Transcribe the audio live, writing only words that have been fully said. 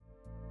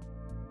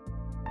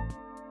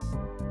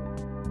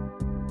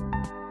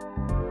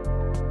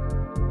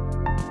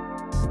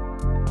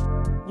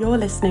You're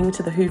listening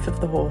to The Hoof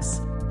of the Horse,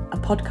 a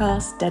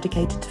podcast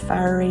dedicated to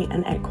farriery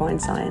and equine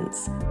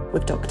science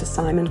with Dr.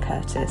 Simon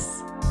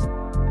Curtis.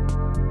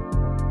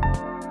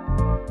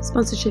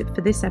 Sponsorship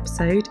for this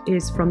episode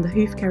is from the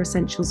Hoof Care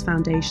Essentials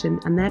Foundation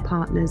and their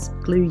partners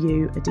Glue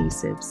U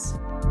Adhesives.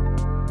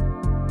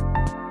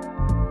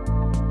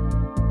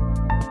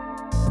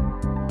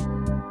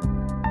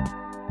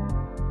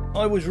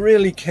 I was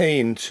really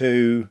keen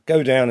to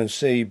go down and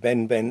see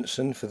Ben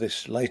Benson for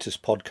this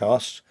latest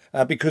podcast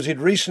because he'd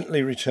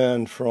recently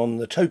returned from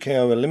the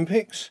Tokyo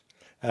Olympics,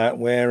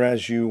 where,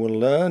 as you will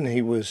learn,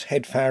 he was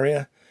head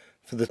farrier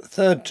for the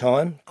third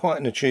time, quite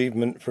an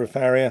achievement for a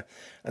farrier.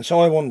 And so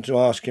I wanted to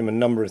ask him a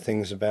number of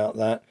things about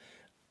that,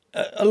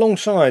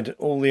 alongside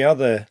all the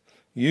other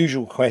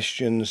usual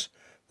questions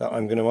that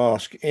I'm going to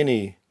ask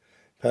any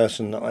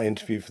person that I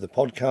interview for the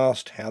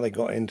podcast, how they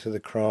got into the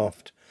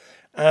craft,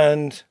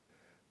 and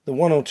the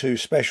one or two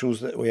specials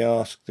that we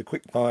ask, the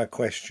quick fire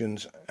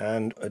questions,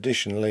 and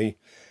additionally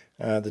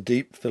the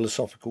deep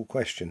philosophical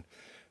question.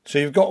 So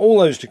you've got all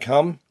those to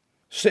come.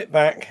 Sit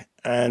back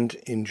and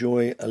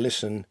enjoy a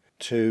listen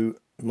to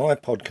my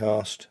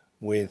podcast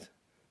with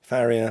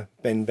farrier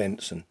Ben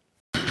Benson.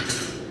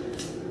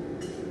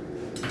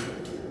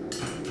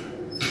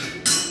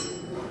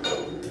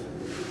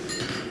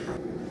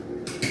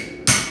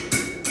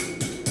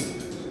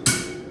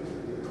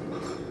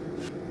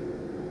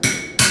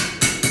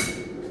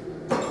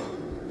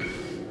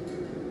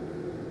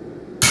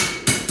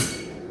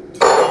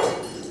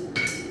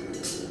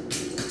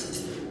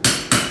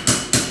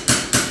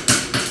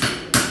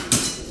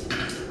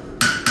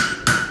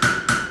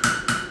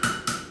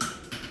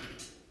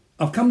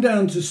 I've come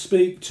down to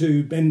speak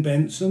to Ben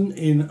Benson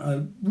in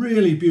a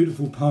really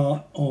beautiful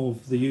part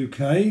of the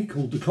UK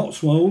called the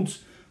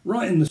Cotswolds,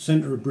 right in the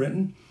centre of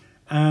Britain.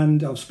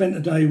 And I've spent a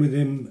day with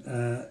him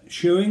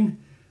shoeing,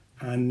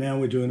 and now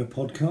we're doing a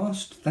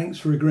podcast. Thanks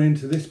for agreeing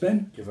to this,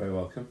 Ben. You're very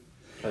welcome.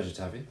 Pleasure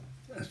to have you.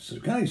 That's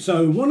okay.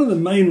 So one of the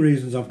main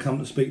reasons I've come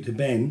to speak to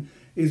Ben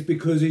is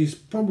because he's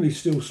probably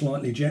still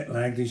slightly jet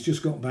lagged. He's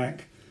just got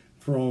back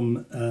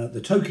from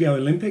the Tokyo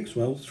Olympics,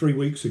 3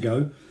 weeks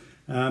ago.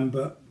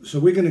 So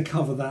we're going to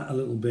cover that a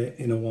little bit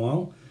in a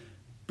while.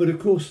 But of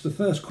course, the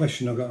first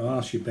question I've got to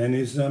ask you, Ben,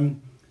 is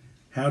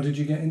how did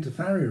you get into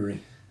farriery?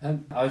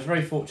 I was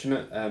very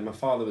fortunate. My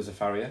father was a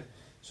farrier,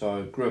 so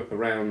I grew up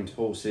around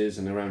horses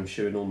and around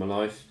shoeing all my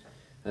life.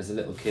 As a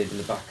little kid, in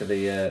the back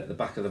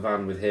of the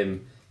van with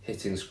him,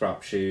 hitting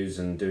scrap shoes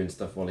and doing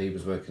stuff while he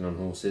was working on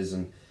horses,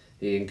 and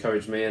he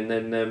encouraged me. And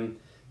then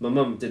my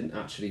mum didn't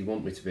actually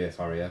want me to be a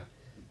farrier.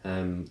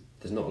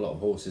 There's not a lot of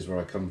horses where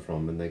I come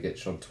from, and they get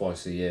shod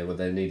twice a year,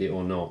 whether they need it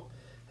or not.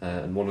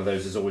 And one of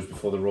those is always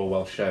before the Royal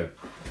Welsh Show.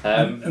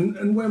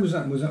 And where was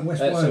that? Was that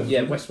West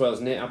Wales? West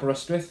Wales, near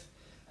Aberystwyth,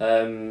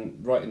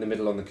 right in the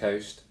middle on the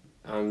coast.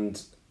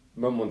 And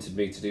Mum wanted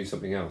me to do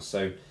something else,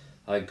 so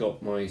I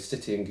got my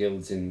City and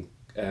Guilds in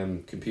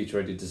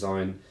computer-aided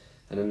design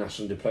and a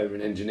national diploma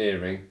in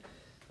engineering,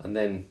 and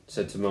then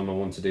said to Mum, I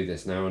want to do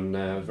this now. And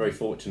I was very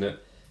fortunate.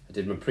 I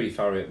did my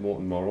pre-farrier at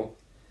Morton Morrell,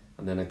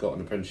 and then I got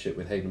an apprenticeship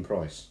with Hayden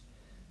Price,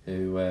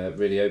 who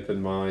really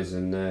opened my eyes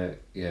and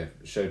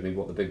showed me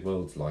what the big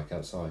world's like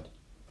outside.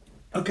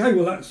 Okay,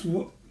 well, that's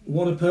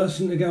what a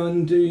person to go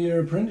and do your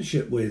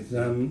apprenticeship with.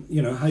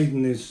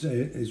 Hayden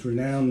is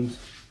renowned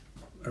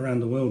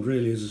around the world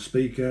really as a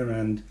speaker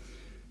and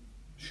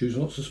shoes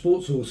lots of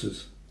sports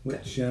horses,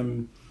 which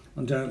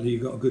undoubtedly you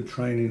got a good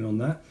training on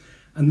that.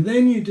 And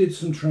then you did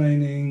some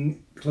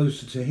training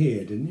closer to here,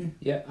 didn't you?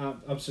 Yeah,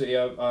 absolutely.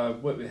 I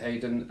worked with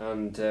Hayden,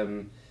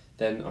 and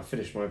then I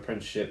finished my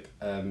apprenticeship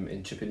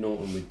in Chipping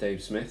Norton with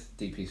Dave Smith,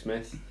 DP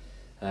Smith,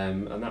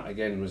 and that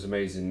again was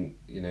amazing.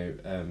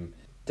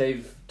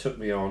 Dave took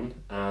me on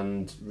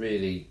and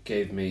really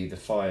gave me the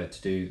fire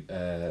to do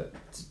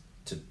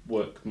to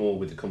work more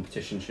with the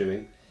competition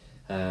shoeing,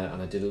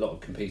 and I did a lot of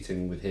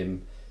competing with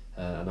him,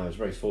 and I was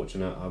very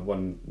fortunate. I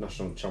won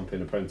National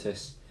Champion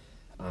Apprentice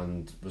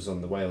and was on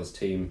the Wales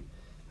team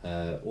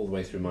all the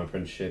way through my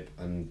apprenticeship,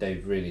 and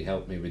Dave really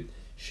helped me with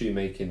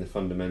shoemaking, the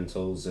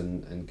fundamentals,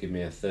 and give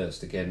me a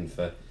thirst again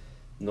for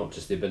not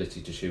just the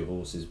ability to shoe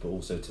horses, but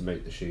also to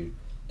make the shoe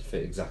to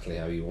fit exactly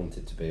how you want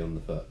it to be on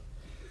the foot.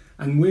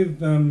 And we've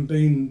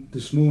been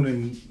this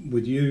morning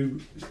with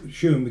you,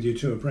 shoeing with your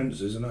two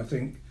apprentices, and I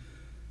think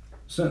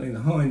certainly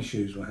the hind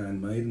shoes were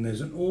handmade, and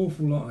there's an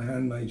awful lot of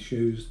handmade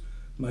shoes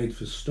made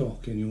for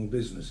stock in your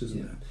business,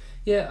 isn't there?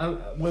 Yeah,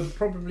 we'll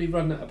probably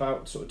run at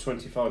about sort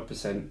of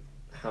 25%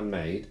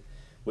 handmade,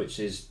 which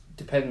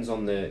depends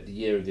on the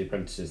year of the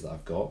apprentices that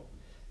I've got.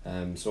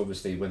 So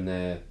obviously when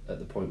they're at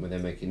the point where they're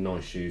making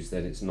nice shoes,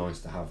 then it's nice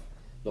to have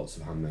lots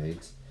of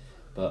handmaids.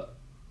 But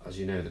as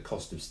you know, the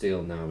cost of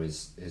steel now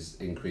is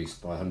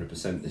increased by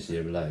 100% this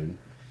year alone.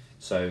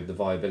 So the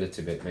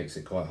viability of it makes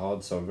it quite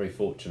hard. So I'm very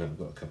fortunate I've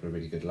got a couple of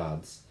really good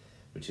lads,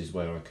 which is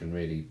where I can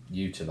really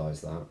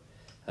utilise that.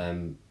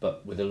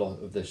 But with a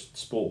lot of the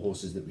sport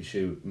horses that we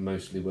shoe,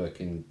 mostly work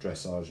in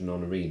dressage and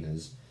on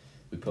arenas,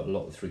 we put a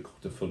lot of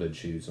 3/4 fullard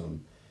shoes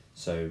on.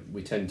 So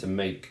we tend to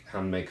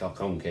hand make our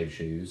concave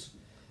shoes,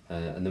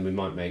 and then we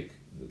might make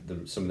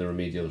some of the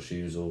remedial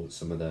shoes or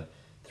some of the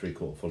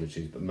 3/4 fully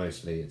shoes, but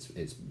mostly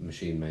it's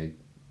machine made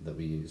that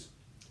we use.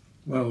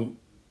 Well,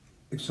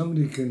 if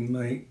somebody can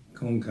make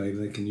concave,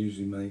 they can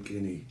usually make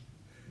any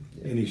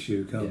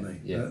shoe, can't they?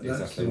 Yeah,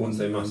 exactly. Once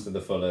they master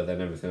the fuller,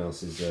 then everything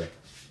else is the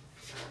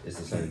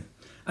same.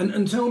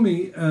 And tell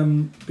me,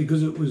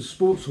 because it was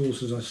sports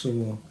horses I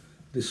saw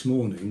this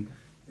morning,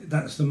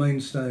 that's the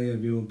mainstay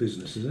of your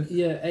business, is it?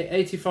 Yeah,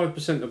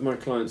 85% of my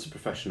clients are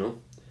professional,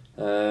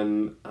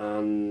 and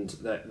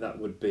that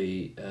would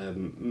be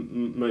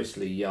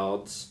mostly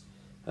yards,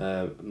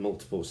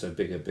 multiple, so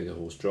bigger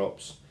horse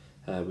drops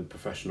with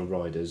professional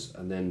riders,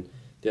 and then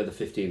the other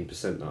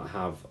 15% that I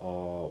have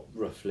are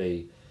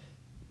roughly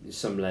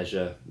some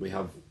leisure. We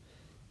have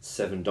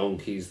 7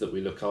 donkeys that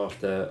we look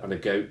after and a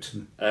goat.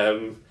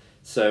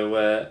 So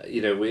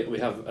we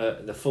have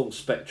the full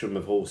spectrum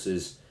of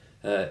horses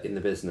in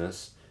the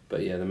business.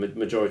 But yeah, the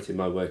majority of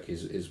my work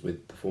is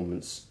with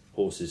performance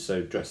horses,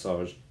 so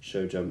dressage,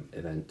 show jump,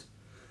 event,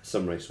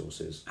 some race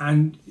horses.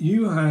 And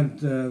you had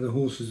the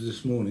horses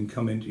this morning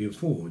come into your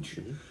forge.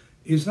 Mm-hmm.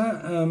 Is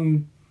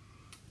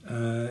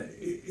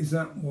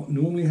that what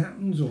normally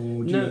happens, or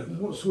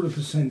what sort of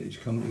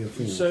percentage come to your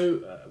forge?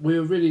 So we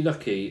were really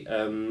lucky.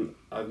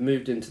 I've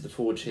moved into the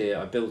forge here.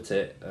 I built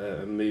it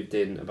and moved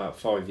in about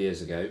 5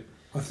 years ago.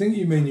 I think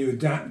you mean you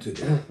adapted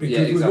it,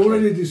 because exactly. we've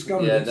already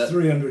discovered it's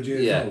 300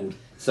 years old.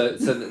 So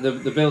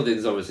the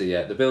buildings, obviously,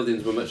 the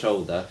buildings were much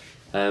older,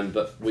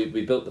 but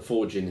we built the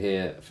forge in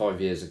here 5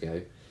 years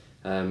ago,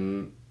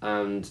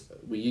 and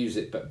we use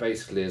it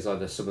basically as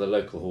either some of the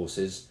local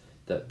horses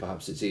that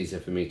perhaps it's easier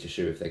for me to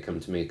shoe if they come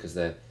to me because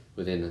they're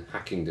within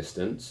hacking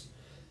distance.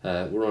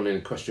 We're on an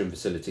equestrian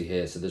facility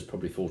here, so there's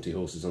probably 40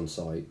 horses on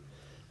site.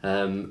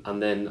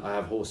 And then I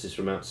have horses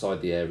from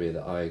outside the area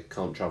that I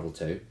can't travel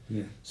to.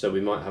 Yeah. So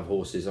we might have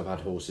horses, I've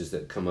had horses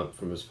that come up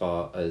from as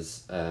far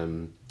as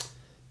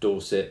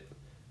Dorset,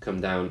 come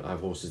down. I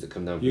have horses that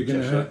come down from You're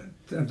going Cheshire.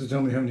 to have to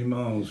tell me how many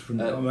miles from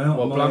I'm out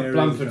of my area.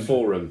 Blandford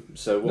Forum.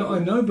 So I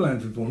know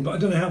Blandford Forum, but I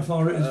don't know how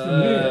far it is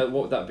from here.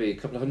 What would that be, a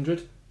couple of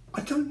hundred? I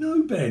don't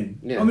know, Ben.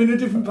 Yeah. I'm in a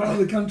different part of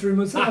the country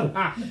myself.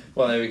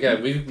 Well, there we go.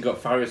 We've even got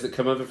farriers that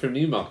come over from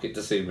Newmarket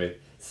to see me.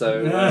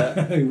 So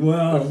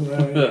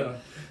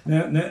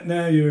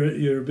now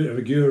you're a bit of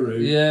a guru.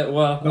 Yeah,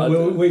 well, but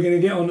we're going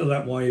to get onto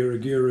that why you're a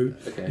guru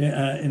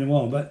in a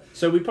while. But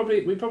so we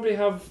probably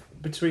have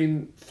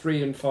between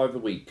 3 and 5 a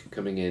week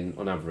coming in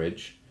on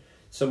average.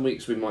 Some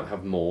weeks we might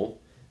have more,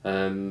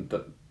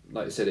 but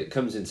like I said, it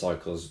comes in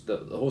cycles. The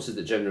horses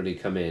that generally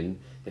come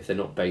in, if they're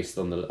not based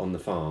on the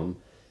farm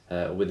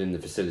or within the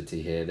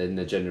facility here, then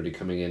they're generally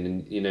coming in,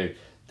 and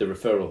the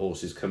referral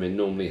horses come in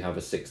normally have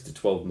a 6 to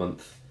 12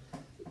 month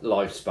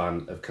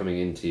lifespan of coming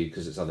into you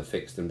because it's either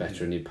fixed and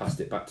better and you passed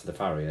it back to the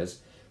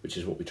farriers, which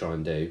is what we try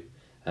and do.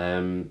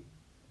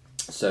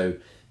 So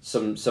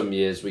some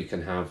years we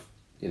can have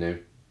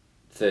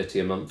 30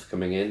 a month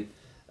coming in,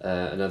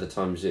 and other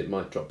times it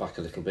might drop back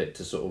a little bit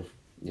to sort of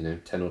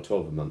 10 or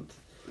 12 a month.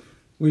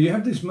 Well, you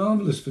have this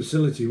marvellous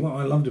facility. What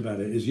I loved about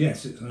it is,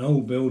 yes, it's an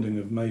old building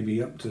of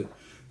maybe up to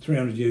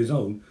 300 years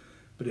old,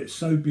 but it's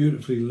so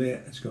beautifully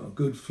lit. It's got a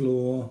good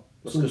floor.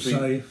 It's all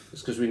safe.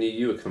 It's because we knew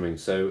you were coming,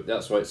 so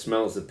that's why it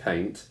smells of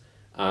paint,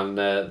 and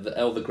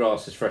all the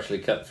grass is freshly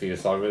cut for you,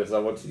 Simon. So I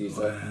wanted to use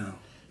that. Wow.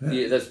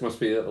 Yeah, this must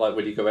be like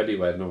when you go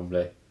anywhere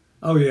normally.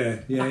 Oh yeah,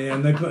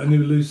 and they put a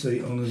new loo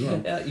seat on as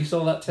well. Yeah, you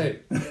saw that too.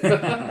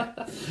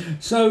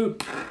 So,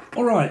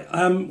 all right.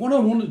 What I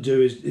want to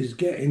do is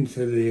get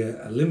into the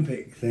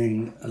Olympic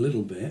thing a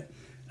little bit.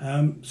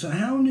 So,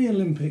 how many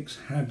Olympics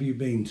have you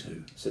been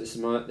to? So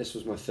this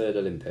was my third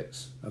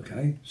Olympics.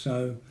 Okay,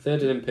 so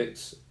third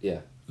Olympics,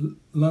 yeah.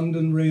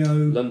 London,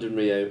 Rio,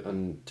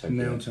 and Tokyo.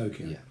 Now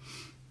Tokyo. Yeah.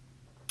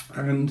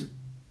 And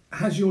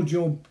has your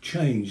job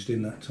changed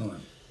in that time?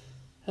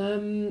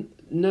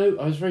 No,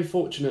 I was very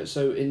fortunate.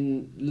 So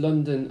in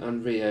London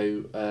and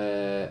Rio,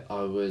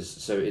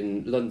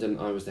 in London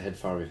I was the head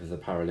farrier for the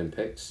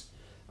Paralympics,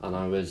 and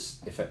I was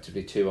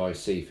effectively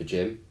 2IC for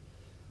Jim.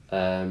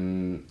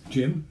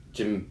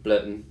 Jim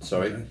Blurton,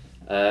 sorry.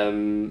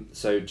 Okay.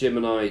 So Jim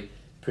and I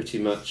pretty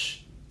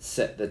much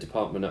set the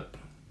department up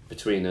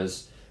between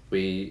us.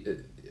 We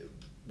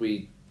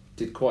ran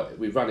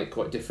it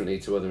quite differently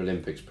to other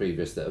Olympics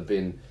previous that have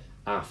been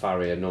our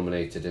farrier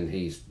nominated, and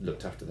he's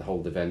looked after the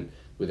whole event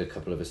with a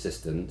couple of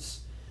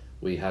assistants.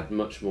 We had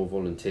much more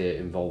volunteer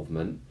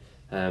involvement,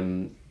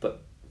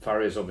 but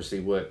farriers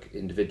obviously work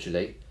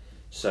individually,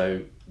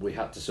 so we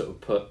had to sort of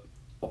put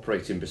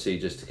operating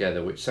procedures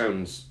together, which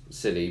sounds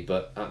silly,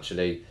 but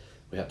actually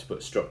we had to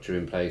put structure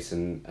in place,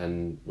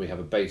 and we have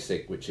a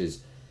basic, which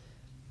is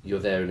you're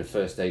there in a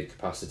first aid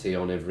capacity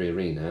on every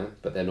arena,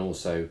 but then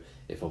also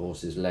if a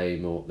horse is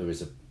lame or there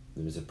is a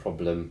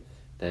problem,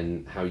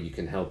 then how you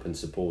can help and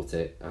support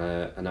it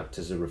and act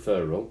as a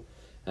referral.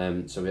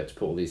 So we had to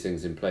put all these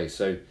things in place.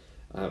 So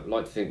I'd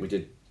like to think we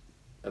did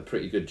a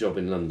pretty good job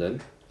in London.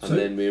 And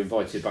then we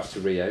invited back to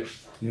Rio,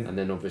 Yeah. and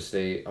then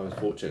obviously I was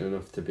fortunate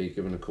enough to be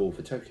given a call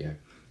for Tokyo.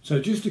 So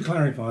just to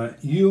clarify,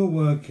 you're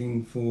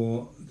working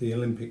for the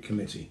Olympic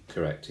Committee.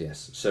 Correct.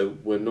 Yes. So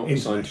we're not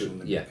assigned to.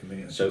 Olympic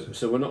Committee, I So should say.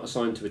 so we're not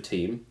assigned to a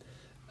team.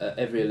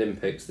 Every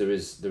Olympics there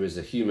is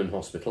a human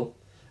hospital,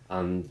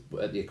 and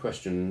at the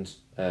equestrian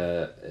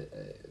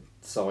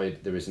side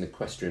there is an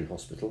equestrian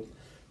hospital.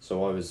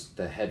 So I was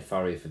the head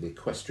farrier for the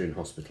equestrian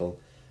hospital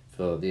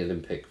for the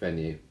Olympic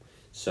venue.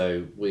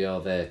 So we are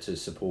there to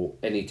support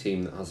any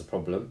team that has a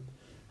problem.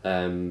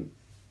 In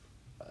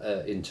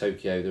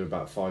Tokyo, there are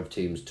about 5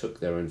 teams took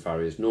their own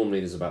farriers. Normally,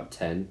 there's about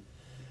 10,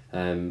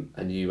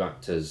 and you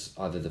act as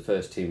either the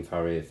first team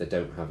farrier if they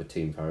don't have a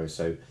team farrier.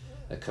 So,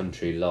 a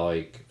country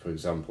like, for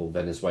example,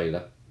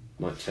 Venezuela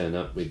might turn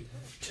up with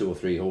 2 or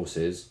 3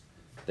 horses.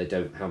 They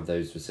don't have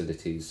those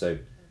facilities, so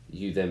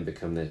you then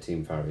become their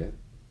team farrier,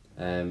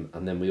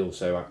 and then we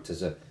also act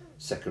as a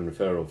second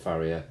referral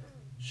farrier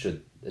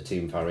should a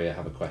team farrier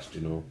have a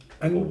question or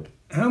board.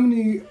 How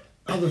many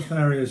other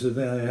farriers are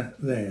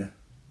there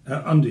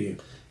under you?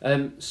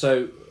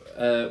 So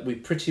we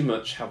pretty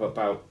much have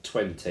about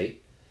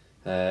 20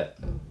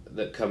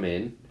 that come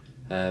in,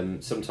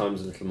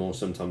 sometimes a little more,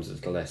 sometimes a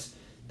little less.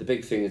 The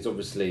big thing is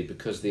obviously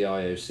because the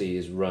IOC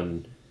is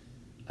run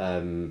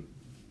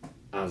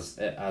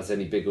as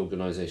any big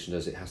organisation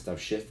does, it has to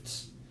have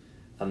shifts,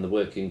 and the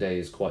working day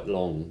is quite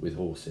long with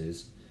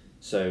horses,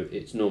 so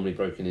it's normally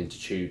broken into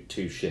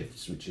two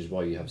shifts, which is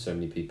why you have so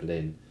many people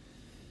in.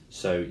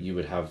 So you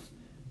would have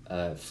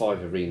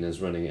 5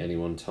 arenas running at any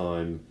one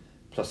time,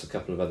 plus a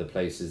couple of other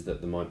places that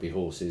there might be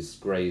horses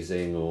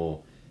grazing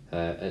or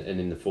and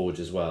in the forge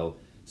as well.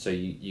 So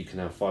you can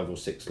have 5 or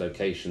 6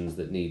 locations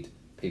that need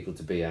people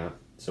to be at.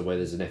 So where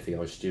there's an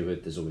FEI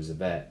steward, there's always a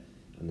vet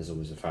and there's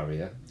always a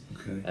farrier.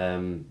 Okay.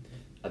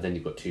 And then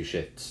you've got 2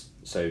 shifts.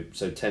 So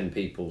 10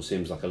 people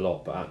seems like a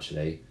lot, but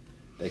actually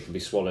they can be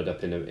swallowed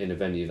up in a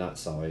venue that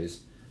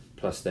size.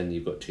 Plus then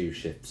you've got 2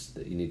 shifts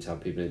that you need to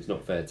have people in. It's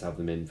not fair to have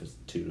them in for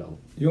too long.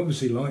 You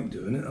obviously like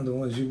doing it,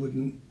 otherwise you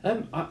wouldn't.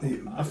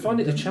 I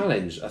find it a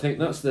challenge. I think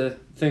that's the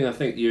thing. I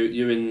think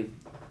you're in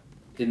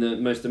the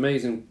most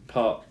amazing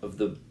part of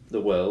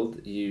the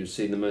world. You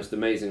see the most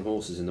amazing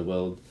horses in the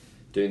world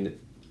doing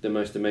the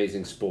most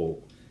amazing sport,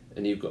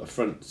 and you've got a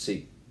front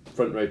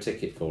row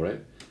ticket for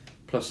it.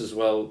 Plus as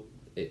well,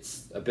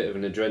 it's a bit of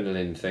an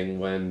adrenaline thing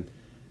when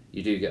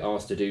you do get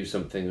asked to do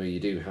something or you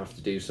do have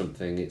to do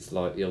something. It's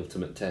like the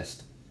ultimate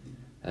test,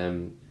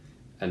 and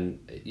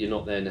you're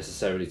not there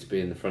necessarily to be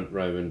in the front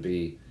row and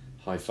be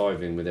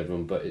high-fiving with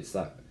everyone, but it's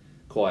that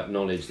quiet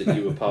knowledge that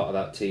you were part of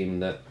that team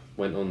that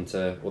went on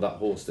to, or that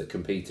horse that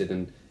competed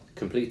and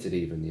completed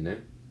even, you know.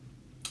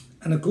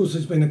 And of course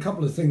there's been a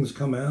couple of things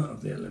come out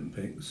of the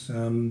Olympics.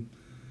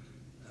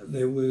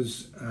 There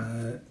was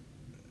a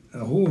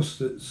horse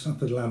that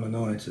suffered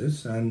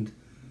laminitis, and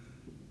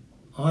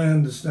I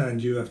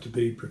understand you have to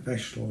be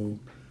professional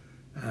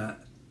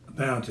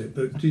about it,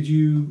 but did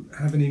you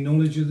have any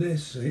knowledge of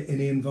this,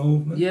 any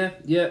involvement?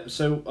 Yeah.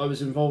 So I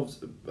was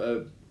involved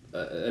an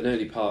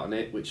early part in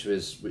it, which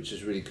was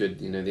really good.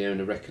 You know, the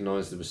owner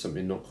recognised there was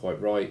something not quite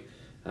right,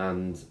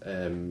 and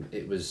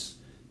it was,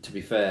 to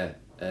be fair,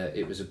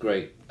 it was a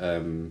great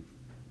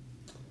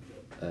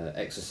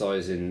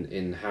exercise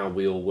in how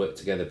we all work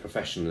together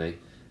professionally,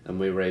 and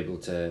we were able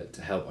to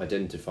help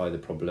identify the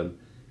problem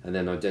and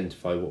then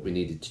identify what we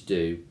needed to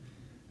do.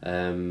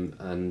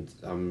 And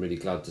I'm really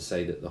glad to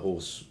say that the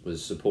horse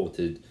was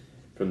supported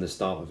from the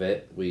start of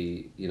it.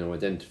 We,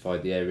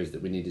 identified the areas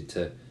that we needed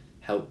to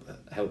help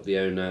the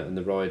owner and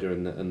the rider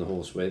and the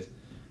horse with.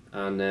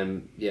 And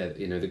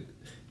the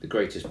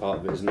greatest part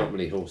of it is not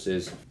many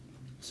horses,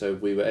 so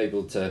we were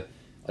able to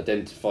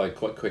identify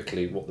quite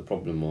quickly what the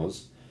problem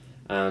was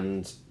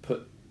and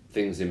put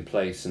things in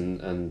place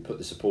and put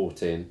the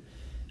support in.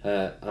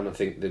 And I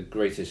think the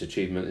greatest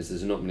achievement is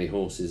there's not many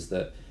horses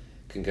that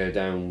can go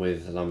down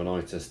with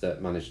laminitis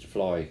that manage to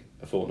fly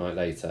a fortnight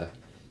later.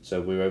 So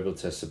we were able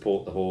to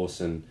support the horse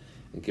and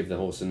give the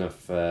horse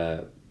enough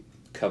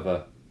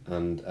cover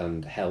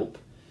and help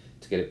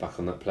to get it back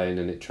on that plane,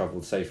 and it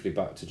travelled safely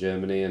back to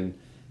Germany, and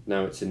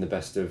now it's in the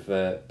best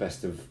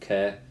of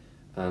care,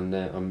 and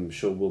I'm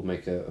sure we'll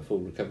make a full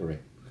recovery.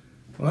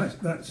 Well,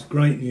 that's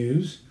great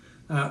news.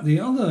 The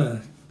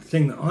other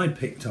thing that I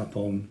picked up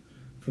on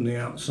from the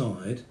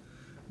outside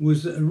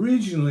was that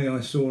originally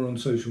I saw on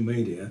social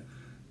media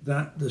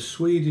that the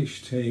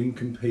Swedish team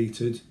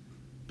competed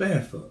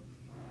barefoot.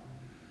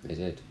 They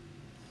did.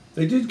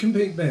 They did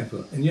compete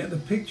barefoot, and yet the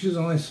pictures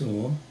I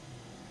saw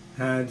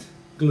had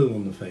glue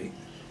on the feet.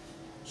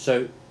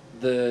 So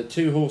the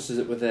 2 horses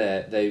that were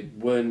there, they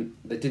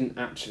didn't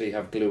actually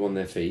have glue on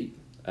their feet.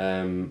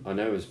 I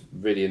know I was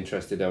really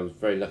interested. I was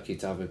very lucky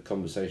to have a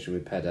conversation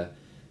with Peder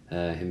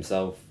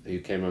himself, who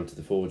came round to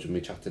the forge, and we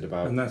chatted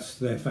about. And that's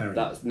their farrier?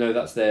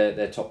 That's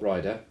their top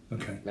rider.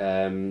 Okay.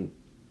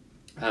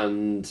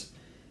 And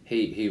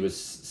he was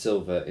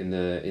silver in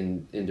the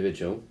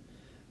individual,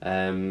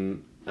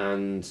 and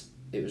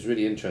it was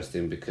really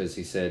interesting because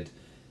he said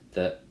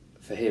that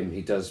for him,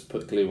 he does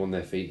put glue on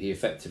their feet. He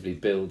effectively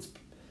builds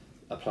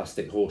a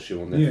plastic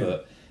horseshoe on their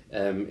foot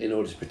in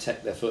order to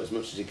protect their foot as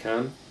much as he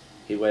can.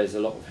 He wears a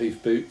lot of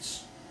hoof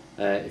boots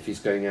if he's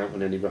going out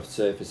on any rough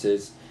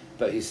surfaces.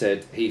 But he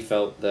said he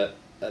felt that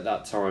at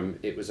that time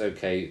it was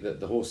okay that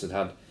the horse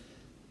had,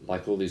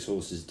 like all these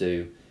horses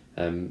do,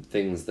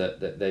 things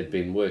that they'd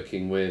been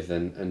working with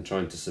and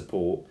trying to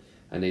support,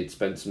 and he'd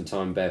spent some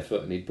time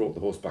barefoot, and he'd brought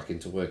the horse back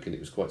into work and it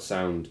was quite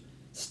sound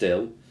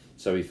still,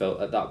 so he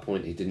felt at that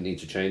point he didn't need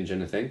to change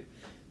anything.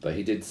 But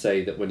he did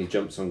say that when he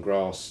jumps on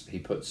grass he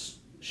puts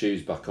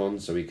shoes back on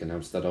so he can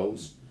have stud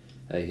holes.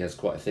 He has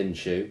quite a thin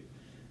shoe,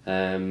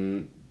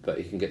 but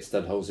he can get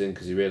stud holes in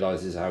because he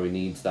realises how he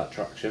needs that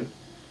traction.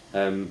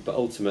 But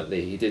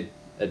ultimately he did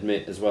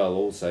admit as well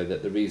also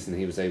that the reason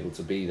he was able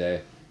to be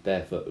there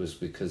barefoot was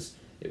because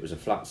it was a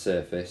flat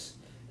surface,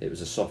 it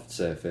was a soft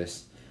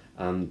surface,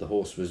 and the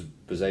horse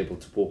was able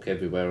to walk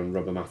everywhere on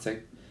rubber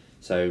matting,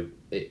 so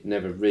it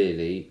never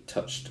really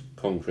touched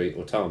concrete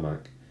or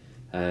tarmac,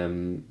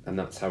 and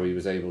that's how he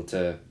was able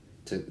to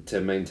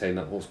maintain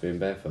that horse being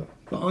barefoot.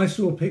 But I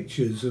saw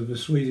pictures of a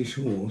Swedish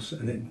horse,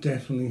 and it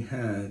definitely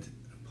had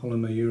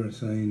polymer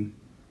urethane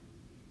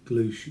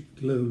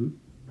glue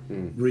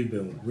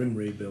rim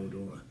rebuild,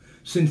 or a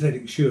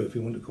synthetic shoe, if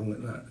you want to call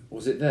it that.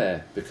 Was it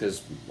there?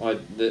 Because I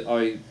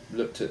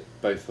looked at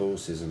both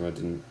horses and I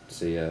didn't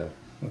see a...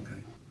 Okay.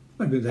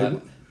 Maybe they...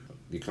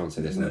 you can't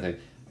say this on the thing.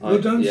 Well,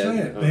 don't say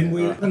it, Ben.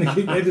 We're going to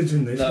keep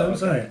editing this. Don't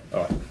say it.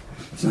 All right.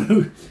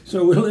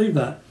 So we'll leave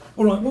that.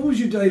 All right, what was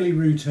your daily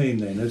routine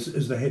then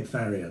as the head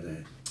farrier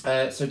there?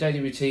 So daily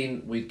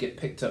routine, we'd get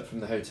picked up from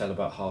the hotel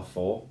about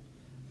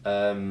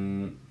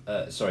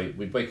 4:30.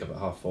 We'd wake up at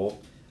 4:30,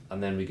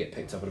 and then we'd get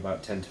picked up at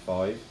about 10 to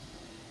 5.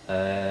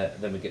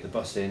 Then we'd get the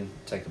bus in,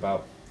 take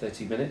about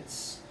 30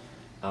 minutes,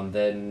 and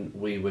then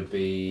we would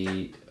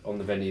be on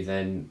the venue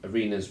then.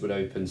 Arenas would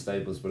open,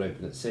 stables would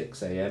open at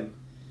 6 a.m.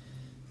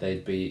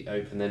 They'd be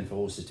open then for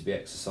horses to be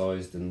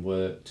exercised and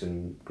worked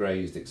and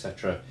grazed,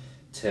 etc.,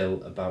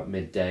 till about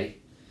midday.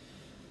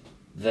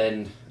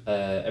 Then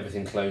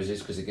everything closes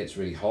because it gets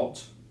really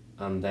hot,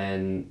 and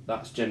then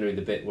that's generally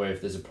the bit where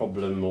if there's a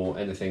problem or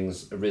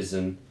anything's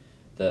arisen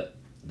that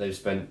they've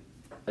spent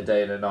a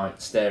day and a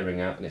night staring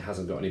at and it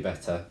hasn't got any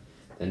better,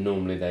 then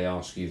normally they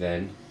ask you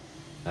then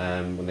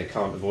when they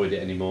can't avoid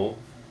it anymore.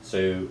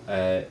 So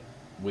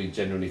we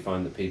generally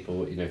find that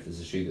people, if there's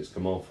a shoe that's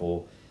come off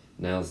or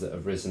nails that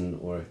have risen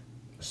or a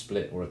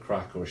split or a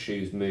crack or a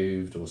shoe's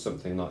moved or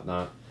something like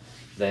that,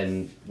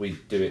 then we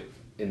do it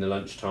in the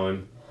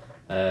lunchtime,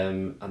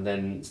 and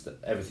then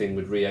everything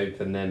would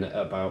reopen then at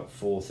about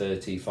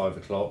 4:30, 5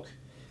 o'clock,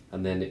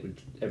 and then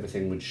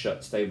everything would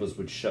shut. Stables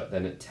would shut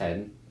then at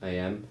 10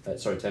 p.m,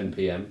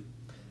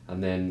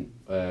 and then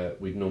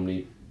we'd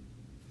normally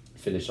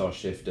finish our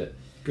shift at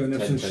go and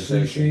have some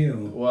sushi.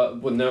 Or?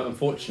 Well, no.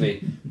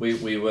 Unfortunately,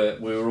 we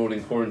were all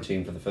in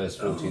quarantine for the first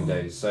 14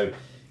 days, so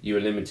you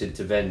were limited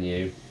to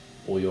venue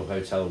or your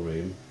hotel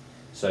room.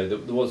 So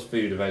there was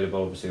food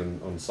available, obviously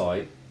on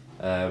site,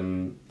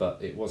 but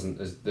it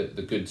wasn't as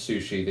the good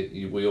sushi that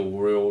we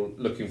were all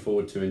looking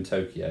forward to in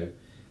Tokyo.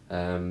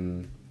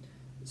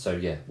 So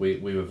yeah, we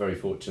were very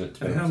fortunate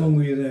to. And how long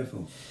were you there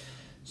for?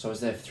 So I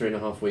was there for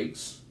 3.5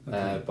 weeks,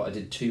 okay. But I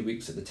did 2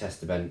 weeks at the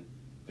test event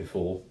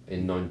before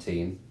in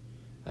 19,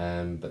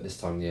 but this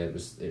time it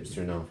was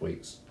 3.5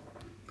 weeks.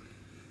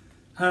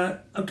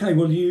 Okay,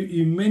 well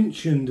you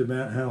mentioned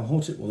about how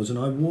hot it was, and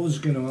I was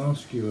going to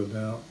ask you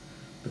about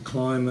the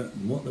climate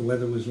and what the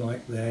weather was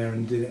like there,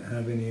 and did it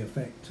have any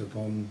effect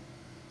upon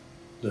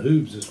the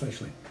hooves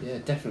especially? Yeah,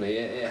 definitely.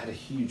 It had a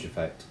huge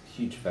effect.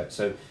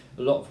 So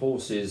a lot of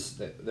horses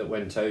that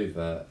went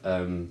over,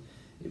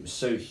 it was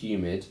so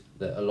humid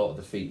that a lot of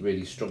the feet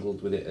really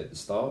struggled with it at the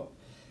start.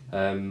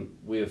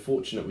 We were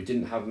fortunate we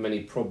didn't have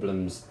many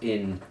problems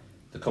in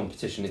the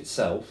competition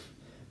itself,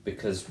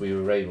 because we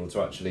were able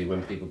to actually,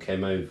 when people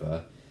came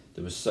over,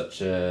 there was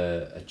such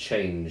a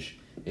change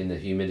in the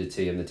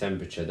humidity and the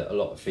temperature that a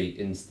lot of feet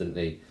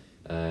instantly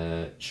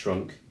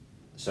shrunk.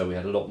 So we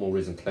had a lot more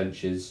risen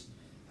clenches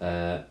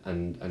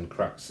and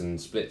cracks and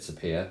splits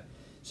appear.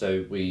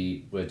 So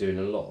we were doing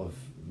a lot of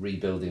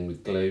rebuilding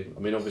with glue. I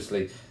mean,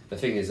 obviously, the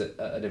thing is, at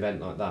an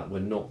event like that, we're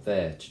not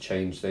there to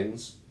change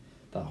things.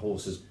 That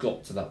horse has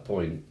got to that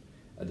point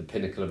at the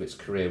pinnacle of its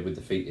career with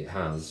the feet it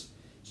has.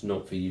 It's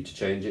not for you to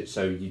change it,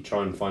 so you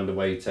try and find a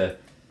way to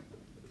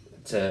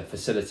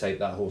facilitate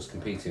that horse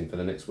competing for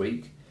the next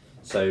week.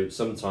 So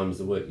sometimes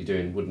the work you're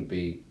doing wouldn't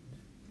be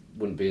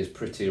as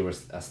pretty or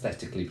as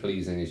aesthetically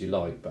pleasing as you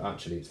like, but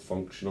actually it's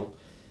functional.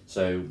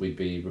 So we'd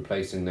be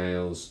replacing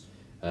nails,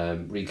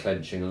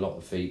 reclenching a lot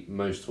of feet.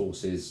 Most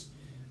horses,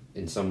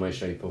 in some way,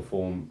 shape or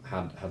form,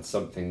 had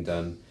something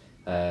done.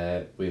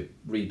 We're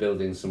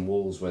rebuilding some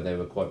walls where they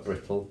were quite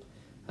brittle.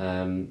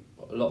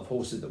 A lot of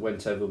horses that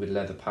went over with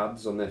leather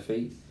pads on their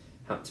feet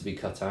had to be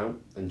cut out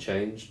and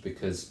changed,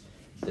 because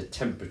the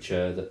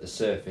temperature that the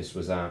surface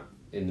was at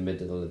in the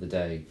middle of the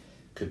day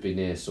could be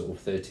near sort of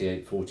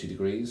 38, 40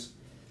 degrees.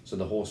 So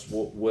the horse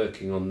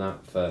working on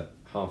that for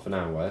half an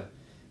hour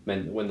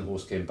meant that when the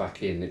horse came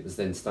back in, it was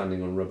then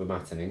standing on rubber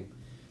matting.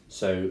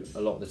 So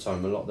a lot of the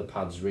time, a lot of the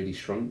pads really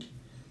shrunk,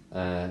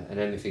 and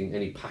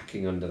any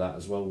packing under that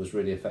as well was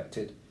really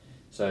affected.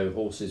 So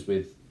horses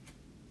with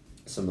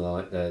some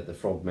of the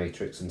frog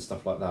matrix and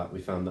stuff like that,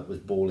 we found that was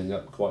balling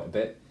up quite a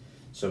bit.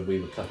 So we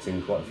were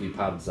cutting quite a few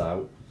pads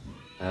out.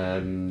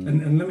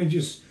 And let me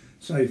just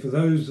say, for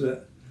those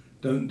that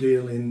don't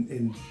deal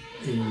in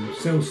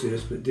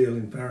Celsius but deal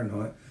in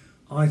Fahrenheit,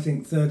 I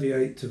think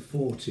 38 to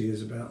 40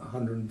 is about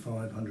 105,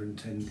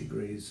 110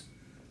 degrees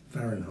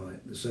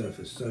Fahrenheit, the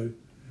surface. So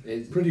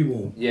it's pretty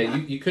warm. Yeah,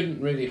 you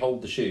couldn't really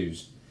hold the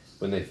shoes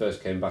when they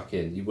first came back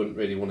in. You wouldn't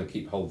really want to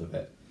keep hold of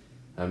it,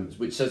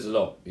 which says a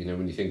lot,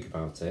 when you think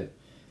about it.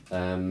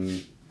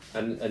 And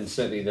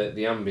certainly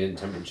the ambient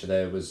temperature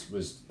there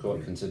was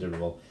quite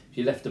considerable. If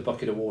you left a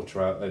bucket of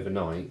water out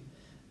overnight,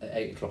 at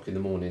 8 o'clock in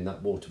the morning,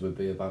 that water would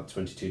be about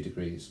 22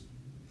 degrees.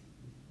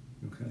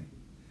 Okay.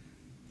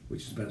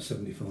 Which is about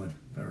 75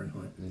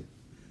 Fahrenheit. Yeah.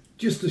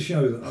 Just to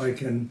show that I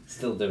can...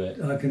 Still do it.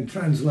 I can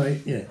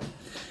translate, yeah.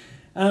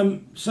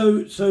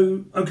 So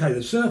okay,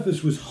 the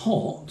surface was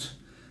hot,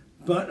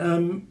 but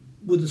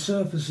were the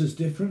surfaces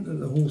different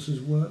that the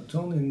horses worked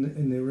on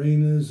in the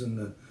arenas and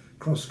the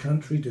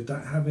cross-country? Did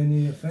that have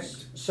any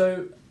effect?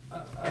 So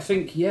I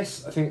think,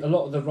 yes. I think a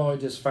lot of the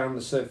riders found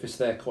the surface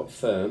there quite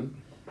firm.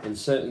 And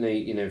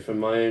certainly, from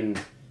my own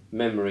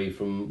memory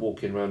from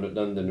walking around at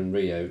London and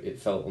Rio, it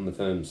felt on the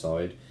firm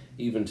side,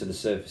 even to the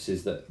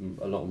surfaces that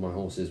a lot of my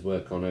horses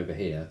work on over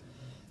here.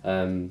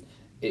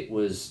 It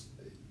was,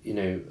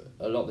 a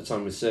lot of the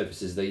time with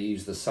surfaces, they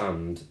use the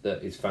sand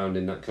that is found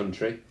in that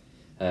country,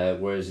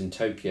 whereas in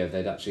Tokyo,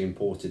 they'd actually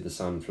imported the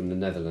sand from the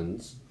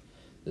Netherlands,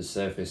 the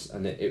surface,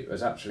 and it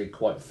was actually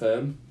quite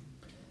firm,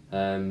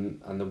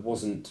 and there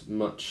wasn't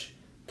much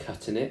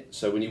cut in it.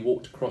 So when you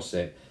walked across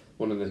it,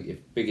 one of the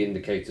big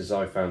indicators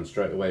I found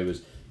straight away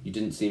was you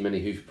didn't see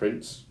many hoof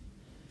prints.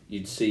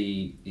 You'd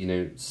see,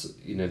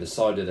 the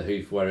side of the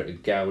hoof where it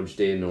had gouged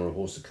in, or a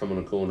horse had come on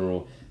a corner,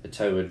 or a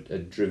toe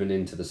had driven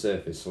into the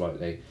surface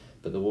slightly,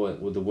 but there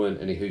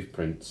weren't any hoof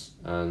prints.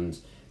 And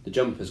the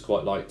jumpers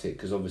quite liked it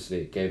because obviously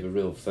it gave a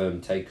real firm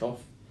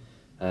takeoff.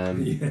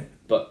 Yeah.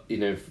 But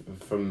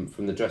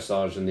from the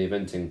dressage and the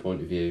eventing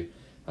point of view,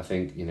 I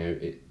think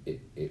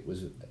it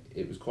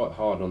was quite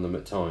hard on them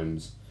at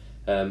times.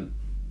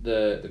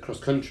 The cross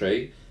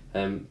country,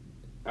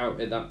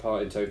 out in that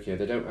part in Tokyo,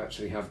 they don't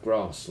actually have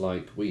grass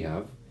like we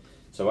have.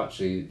 So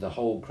actually the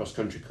whole cross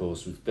country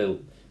course was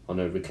built on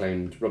a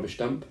reclaimed rubbish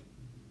dump,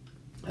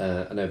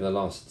 and over the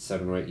last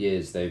 7 or 8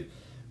 years they've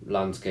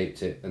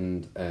landscaped it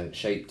and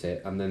shaped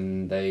it, and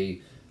then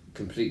they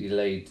completely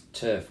laid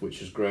turf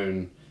which was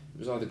grown. It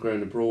was either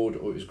grown abroad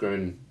or it was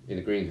grown in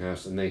a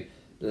greenhouse, and they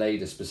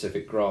laid a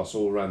specific grass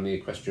all around the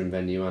equestrian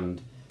venue and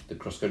the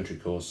cross country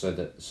course so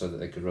that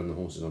they could run the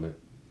horses on it.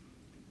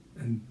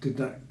 And did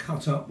that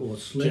cut up or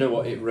slip? Do you know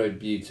what? It rode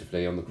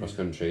beautifully on the cross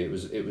country. It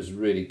was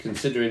really,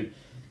 considering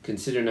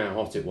how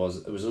hot it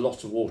was, there was a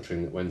lot of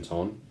watering that went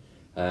on.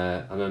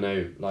 And I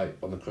know, like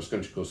on the cross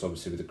country course,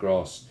 obviously with the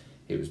grass,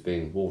 it was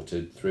being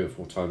watered 3 or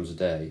 4 times a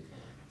day.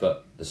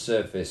 But the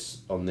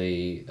surface on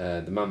the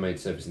man-made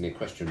surface in the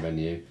equestrian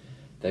venue,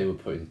 they were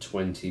putting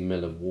 20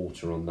 mil of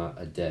water on that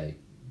a day,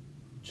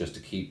 just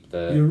to keep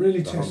the. You're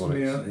really testing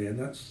me out here.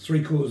 That's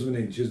 3/4 of an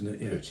inch, isn't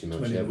it? Yeah, pretty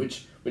much. Yeah,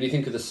 which when you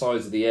think of the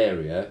size of the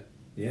area,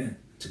 yeah,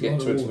 to get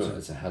 20 mil,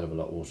 it's a hell of a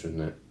lot of water,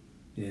 isn't it?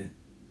 Yeah.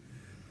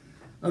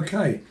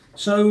 Okay,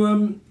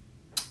 so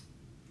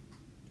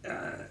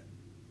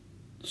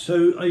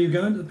so are you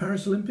going to the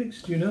Paris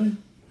Olympics? Do you know?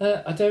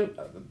 I don't.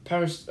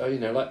 Paris,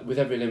 like with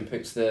every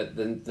Olympics,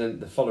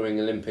 the following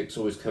Olympics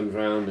always comes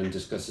around and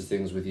discusses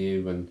things with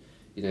you, and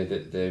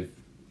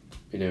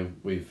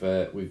we've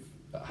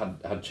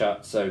had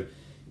chats, so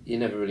you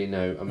never really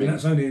know. I mean, and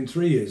that's only in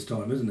 3 years'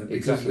 time, isn't it?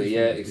 Exactly.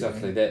 Yeah,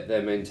 exactly.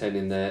 They're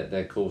maintaining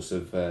their course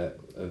of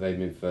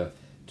aiming for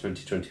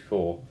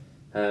 2024.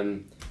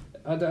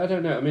 I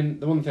don't know. I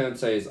mean, the one thing I'd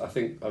say is I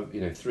think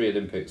 3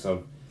 Olympics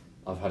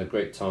I've had a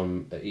great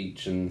time at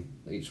each, and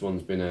each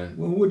one's been a.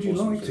 Well, would you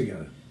like to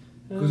go?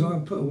 Because I'll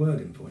put a word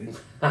in for you.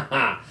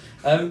 I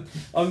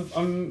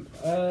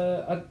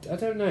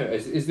don't know.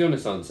 Is the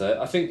honest answer.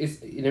 I think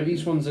it's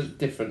each one's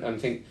different. And I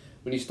think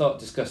when you start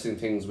discussing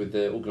things with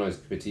the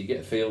organising committee, you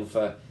get a feel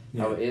for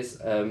how it is.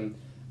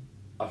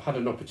 I've had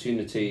an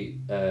opportunity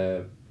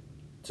to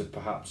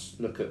perhaps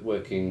look at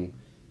working,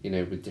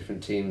 with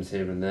different teams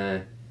here and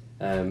there.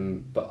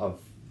 But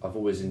I've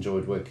always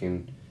enjoyed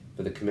working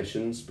for the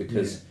commissions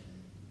because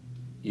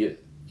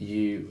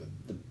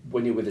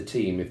when you're with a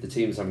team, if the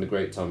team's having a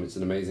great time, it's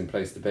an amazing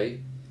place to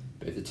be.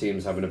 But if the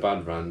team's having a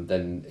bad run,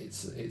 then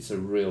it's a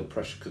real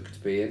pressure cooker to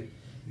be in.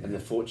 Yeah. And the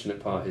fortunate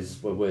part is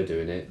where we're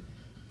doing it.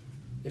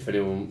 If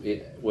anyone,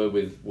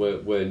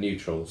 we're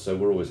neutral, so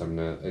we're always having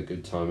a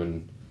good time,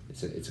 and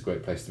it's a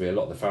great place to be. A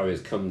lot of the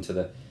farriers come to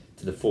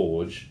the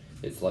forge.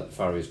 It's like the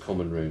farriers'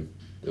 common room.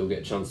 They'll get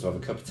a chance to have a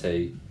cup of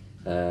tea,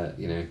 a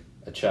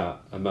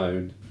chat, a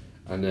moan,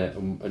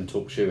 and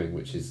talk shoeing,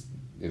 which is.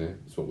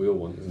 It's what we all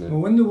want, isn't it? Well,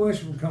 when the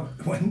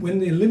when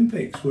the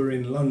Olympics were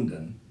in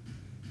London,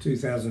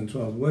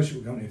 2012, the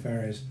Worshipful Company of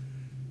Farriers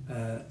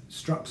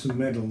struck some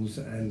medals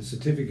and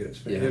certificates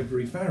for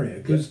every farrier,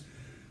 because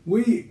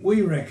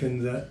we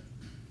reckon that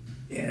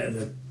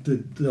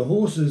the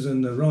horses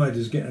and the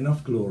riders get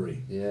enough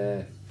glory.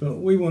 Yeah. But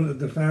we wanted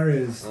the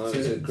farriers. It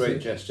was a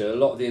great gesture. A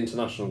lot of the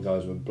international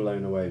guys were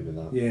blown away with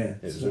that. Yeah.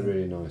 It was a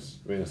really nice.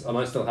 And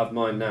I still have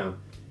mine now.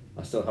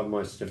 I still have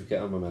my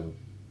certificate and my medal.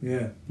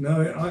 Yeah.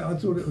 No, I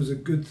thought it was a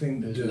good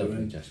thing to do. It was a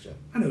lovely gesture.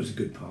 And it was a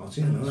good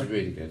party. It was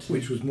really good.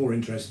 Which was more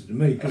interesting to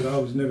me because I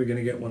was never going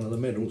to get one of the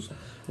medals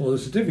or the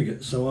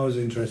certificates, so I was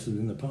interested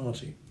in the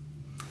party.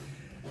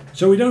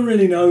 So we don't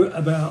really know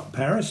about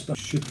Paris, but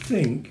I should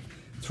think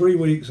 3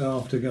 weeks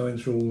after going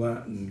through all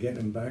that and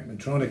getting back and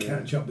trying to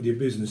catch up with your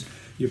business,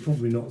 you're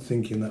probably not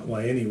thinking that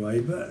way anyway,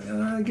 but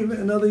give it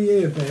another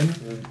year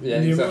then. Yeah,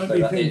 and you exactly. might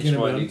be That thinking itch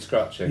might about, need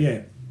scratching.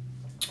 Yeah.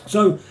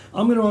 So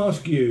I'm going to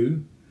ask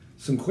you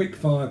some quick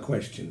fire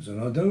questions,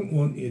 and I don't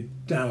want you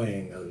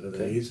dallying over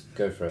these.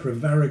 Go for it.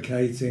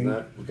 Prevaricating.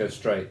 No, we'll go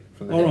straight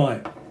from the All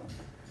hip. right.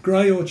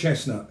 Grey or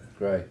chestnut?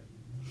 Grey.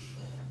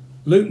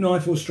 Loop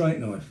knife or straight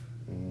knife?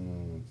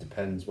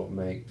 Depends what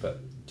make,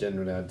 but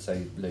generally I'd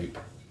say loop.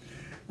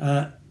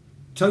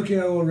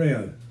 Tokyo or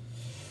Rio?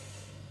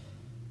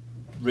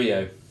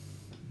 Rio.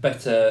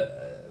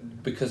 Better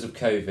because of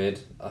COVID.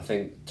 I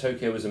think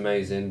Tokyo was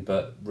amazing,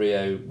 but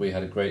Rio, we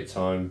had a great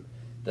time.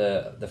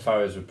 The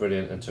Farrows were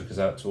brilliant and took us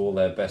out to all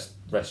their best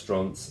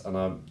restaurants.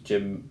 And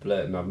Jim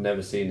Blurton, I've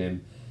never seen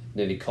him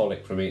nearly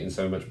colic from eating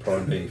so much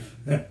prime beef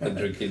and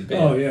drinking beer.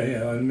 Oh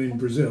yeah. I mean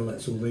Brazil.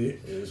 That's all they eat.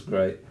 It was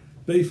great.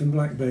 Beef and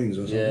black beans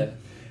or something. Yeah.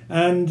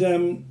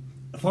 And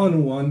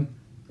final one.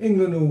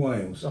 England or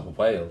Wales? Oh,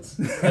 Wales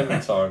every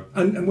time.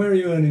 And where are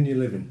you earning your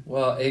living?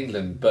 Well,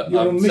 England, but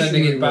You're I'm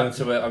sending it back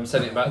work. I'm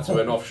sending it back to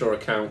an offshore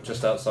account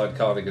just outside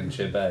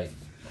Cardiganshire Bay.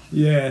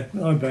 Yeah,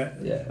 I bet.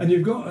 Yeah. And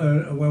you've got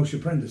a Welsh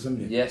apprentice,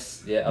 haven't you?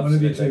 Yes, yeah, One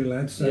absolutely. of your two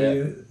lads. So,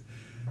 Yeah.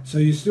 so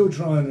you're still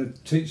trying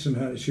to teach them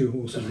how to shoe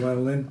horses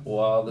well then?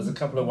 Well, there's a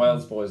couple of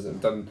Wales boys that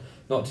have done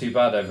not too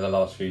bad over the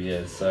last few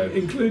years. So,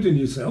 Including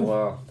yourself.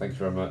 well, thank you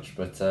very much.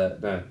 But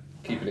no,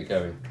 keeping it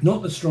going.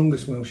 Not the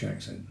strongest Welsh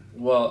accent.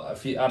 Well,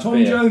 if you add Tom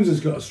beer, Jones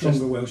has got a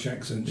stronger Welsh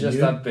accent than just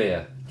you. add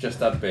beer.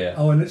 Just add beer.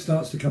 Oh, and it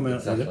starts to come out.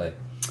 Exactly.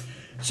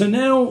 So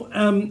now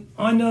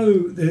I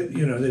know that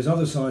there's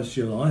other sides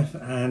to your life,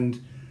 and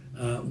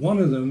one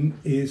of them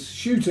is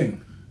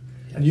shooting.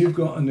 Yes. And you've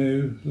got a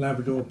new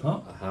Labrador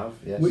pup, I have,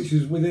 yes. which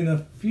is within a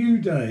few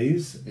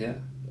days. Yeah,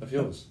 of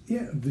yours.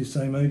 Yeah, the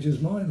same age as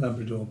my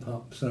Labrador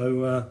pup.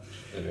 So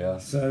There we are.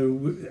 so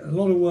a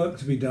lot of work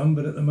to be done,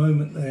 but at the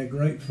moment they're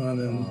great fun.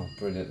 And Oh,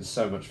 brilliant. It's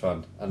so much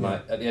fun. And Yeah.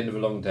 like at the end of a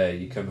long day,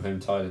 you come home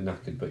tired and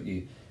knackered, but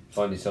you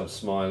find yourself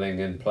smiling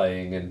and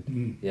playing.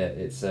 And yeah,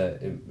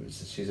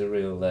 she's a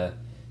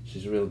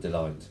real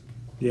delight.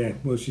 yeah,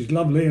 well, she's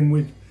lovely,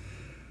 and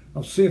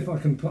I'll see if I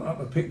can put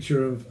up a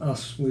picture of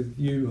us with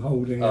you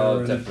holding her Oh,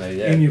 definitely,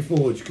 yeah. in your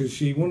forge, because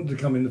she wanted to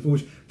come in the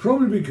forge,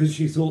 probably because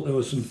she thought there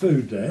was some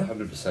food there.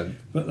 100%.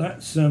 But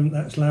that's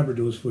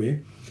Labradors for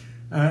you.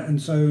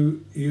 And so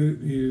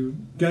you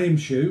game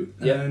shoot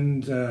Yeah.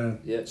 and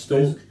Yeah,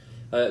 stalk.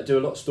 Do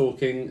a lot of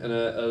stalking and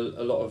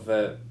a lot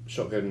of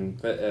shotgun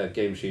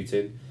game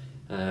shooting.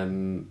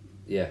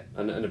 Yeah,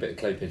 and a bit of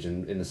clay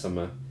pigeon in the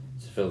summer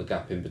to fill the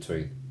gap in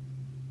between.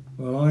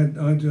 well,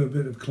 I do a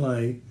bit of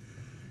clay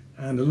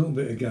and a little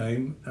bit of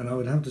game, and I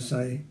would have to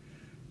say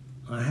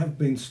I have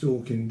been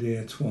stalking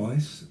deer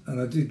twice,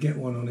 and I did get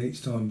one on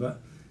each time,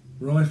 but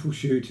rifle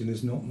shooting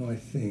is not my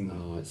thing.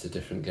 Oh, it's a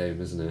different game,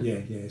 isn't it?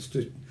 Yeah, it's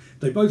just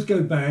they both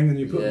go bang and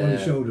you put one on the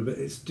Yeah. shoulder, but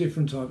it's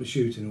different type of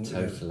shooting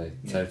altogether. Totally,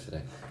 Yeah.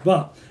 totally.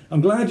 But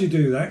I'm glad you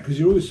do that because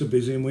you're always so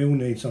busy and we all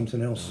need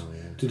something else Oh,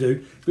 yeah. to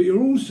do. But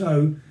you're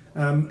also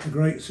a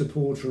great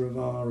supporter of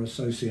our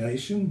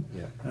association,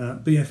 Yeah.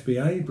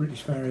 BFBA,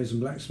 British Farriers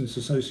and Blacksmiths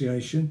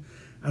Association.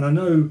 And I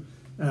know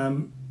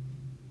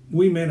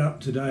we met up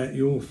today at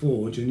your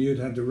forge and you'd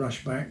had to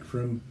rush back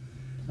from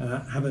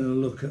having a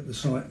look at the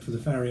site for the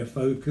Farrier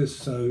Focus,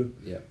 so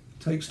Yeah.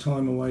 takes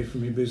time away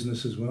from your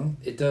business as well.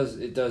 It does,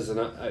 and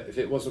if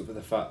it wasn't for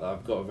the fact that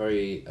I've got a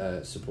very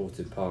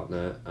supportive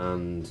partner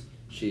and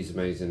she's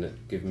amazing at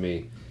giving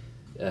me,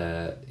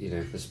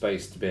 the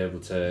space to be able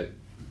to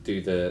do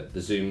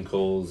the Zoom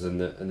calls and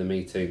the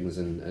meetings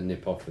and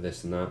nip off for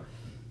this and that.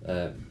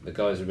 The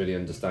guys are really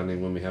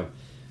understanding when we have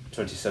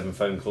 27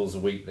 phone calls a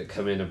week that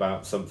come in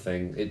about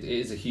something. It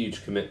is a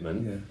huge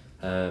commitment,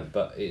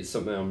 but it's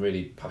something I'm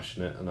really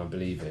passionate and I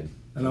believe in.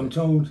 And I'm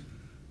told,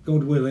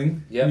 God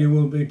willing, Yep. you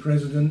will be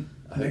president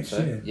I hope next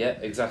so. year. Yeah,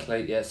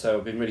 exactly. Yeah, so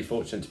I've been really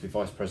fortunate to be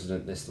vice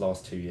president this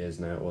last 2 years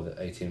now, or the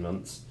 18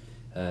 months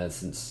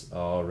since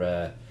our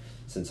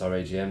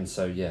AGM.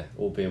 So yeah,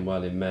 all being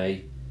well in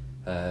May.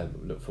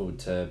 Look forward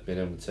to being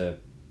able to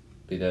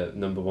be the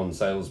number one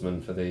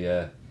salesman for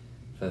the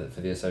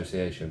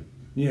association.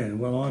 Yeah,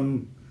 well,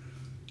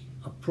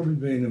 I've probably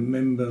been a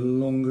member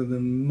longer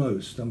than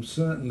most. I'm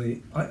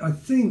certainly, I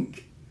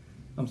think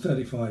I'm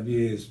 35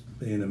 years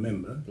being a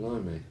member.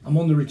 Blimey. I'm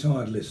on the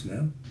retired list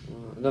now.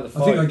 Another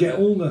 5. I think I get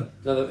all the...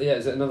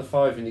 Is it another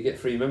 5 and you get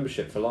free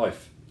membership for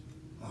life?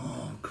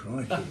 Oh,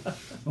 crikey!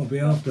 I'll be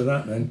after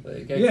that then. There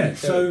you go, Yeah.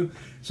 keep going.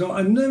 So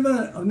I've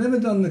never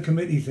done the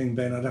committee thing,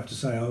 Ben. I'd have to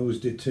say I always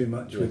did too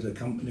much with the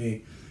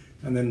company,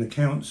 and then the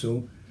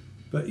council.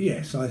 But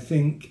yes, I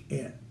think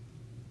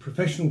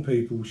professional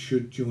people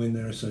should join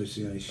their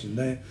association.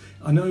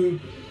 I know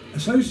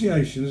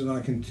associations, and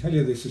I can tell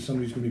you this as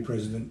somebody who's going to be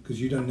president,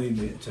 because you don't need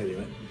me to tell you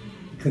it,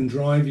 can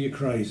drive you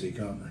crazy,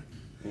 can't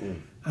they?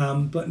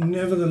 But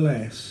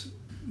nevertheless,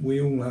 we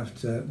have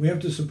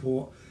to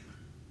support,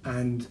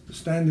 and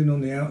standing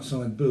on the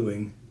outside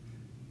booing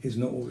is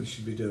not what we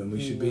should be doing.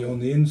 We should be on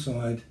the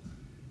inside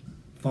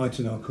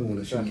fighting our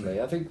corner, shouldn't we?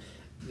 Exactly. I think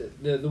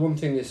the one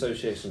thing the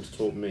association's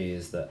taught me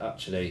is that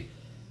actually,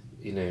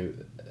 you know,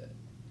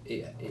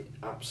 it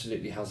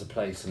absolutely has a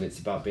place, and it's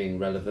about being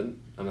relevant.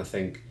 And I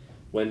think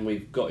when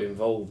we've got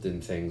involved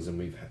in things and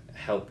we've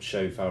helped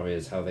show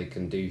farriers how they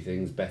can do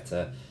things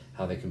better,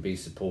 how they can be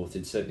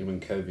supported, certainly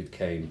when COVID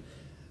came,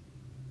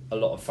 a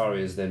lot of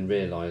farriers then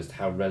realised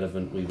how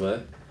relevant we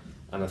were.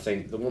 And I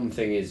think the one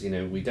thing is, you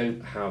know, we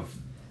don't have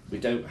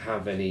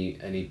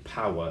any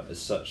power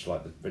as such,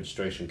 like the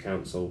registration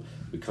council.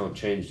 We can't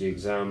change the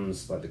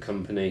exams like the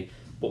company,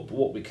 but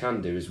what we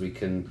can do is we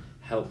can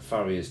help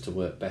farriers to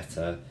work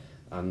better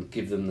and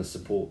give them the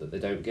support that they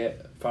don't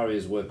get.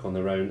 Farriers work on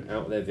their own,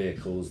 out of their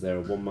vehicles, they're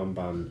a one-man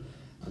band,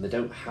 and they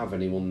don't have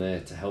anyone there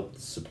to help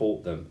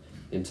support them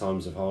in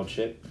times of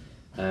hardship.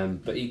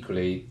 But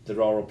equally, there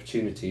are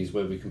opportunities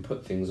where we can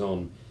put things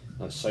on,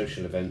 like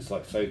social events,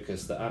 like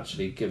Focus, that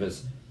actually give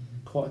us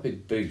quite a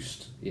big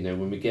boost. You know,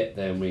 when we get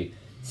there and we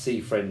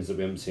see friends that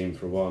we haven't seen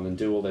for a while and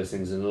do all those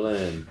things and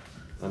learn.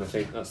 And I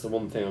think that's the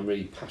one thing I'm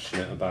really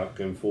passionate about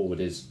going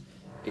forward, is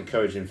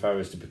encouraging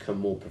farriers to become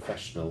more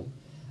professional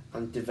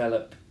and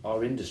develop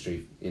our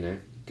industry, you know,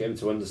 get them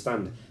to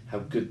understand how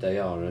good they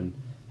are and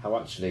how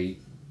actually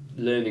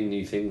learning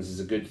new things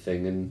is a good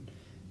thing,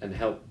 and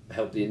help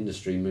the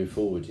industry move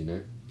forward, you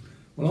know.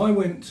 Well, I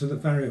went to the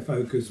Farrier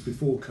Focus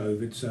before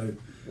COVID, so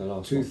The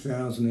last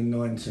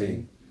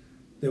 2019.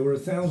 There were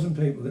 1,000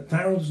 people,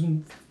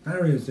 1,000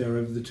 farriers there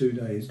over the 2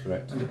 days.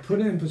 Correct. And to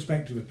put it in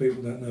perspective, if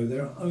people don't know,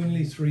 there are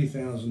only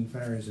 3,000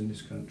 farriers in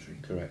this country.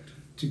 Correct.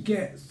 To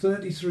get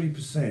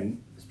 33%,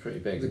 It's pretty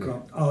big. the Isn't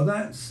crop. Oh,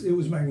 it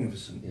was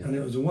magnificent, Yeah. and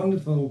it was a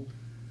wonderful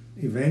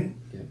event.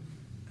 Yeah.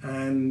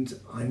 And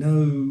I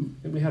know,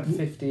 I think we had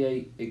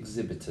 58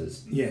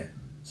 exhibitors. yeah,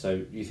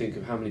 So you think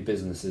of how many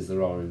businesses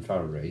there are in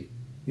farriery,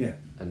 yeah.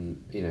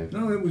 and you know,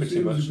 No, it was pretty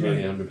it much was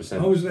nearly great.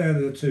 100%. I was there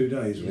the 2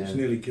 days, which Yeah.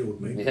 nearly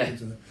killed me. Yeah.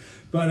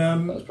 But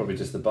That was probably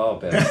just the bar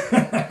bill.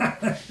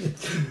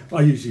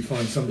 I usually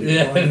find somebody.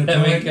 Yeah, behind the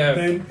there we time, go.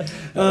 Ben.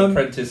 An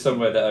apprentice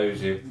somewhere that owes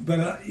you.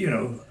 But you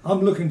know, I'm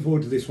looking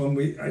forward to this one.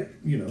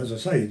 You know, as I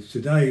say,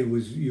 today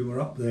you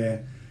were up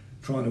there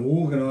trying to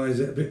organise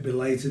it a bit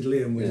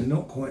belatedly, and we're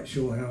not quite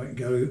sure how it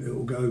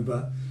will go.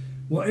 But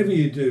whatever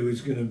you do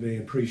is going to be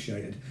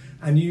appreciated.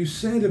 And you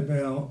said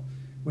about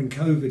when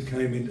COVID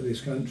came into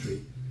this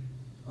country,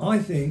 I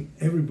think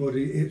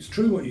everybody. It's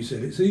true what you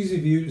said. It's easy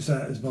for you to say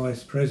it as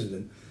vice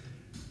president,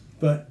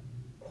 but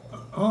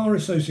our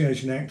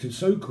association acted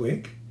so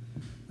quick.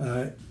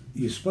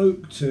 You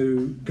spoke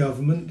to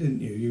government,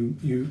 didn't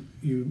you?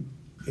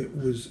 It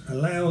was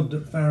allowed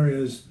that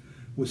farriers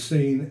were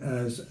seen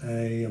as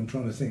a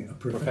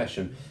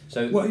Profession.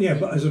 So well, yeah,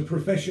 but as a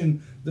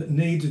profession that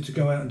needed to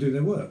go out and do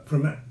their work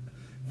from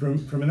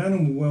an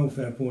animal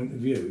welfare point of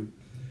view,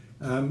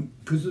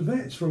 because the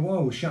vets for a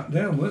while were shut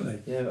down, weren't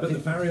they? Yeah, but the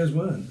farriers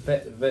weren't.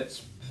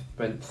 Vets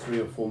spent 3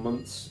 or 4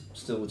 months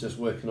still just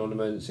working on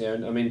emergency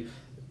own. I mean,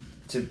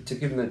 to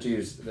give them their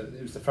dues,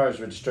 it was the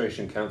Farriers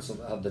Registration Council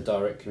that had the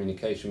direct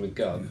communication with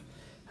Gov.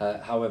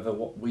 However,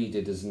 what we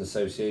did as an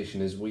association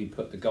is we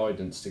put the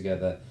guidance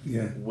together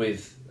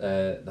with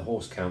the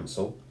Horse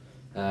Council,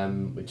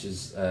 which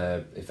is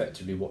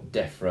effectively what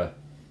DEFRA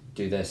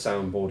do their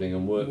soundboarding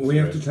and work. We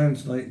have to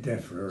translate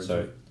DEFRA.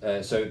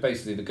 So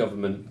basically, the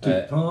government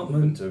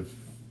Department of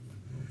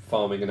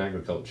Farming and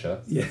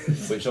Agriculture,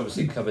 which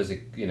obviously covers a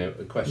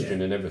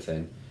question and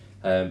everything.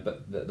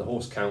 But the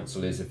Horse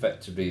Council is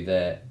effectively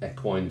their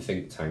equine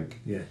think tank.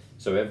 Yeah.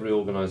 So every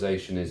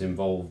organisation is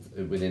involved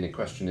within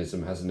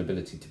equestrianism, has an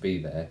ability to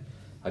be there.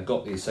 I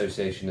got the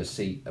association a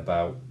seat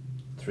about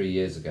 3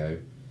 years ago,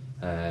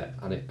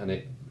 and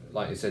it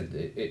like I said,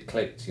 it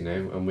clicked,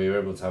 and we were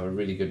able to have a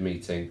really good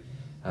meeting,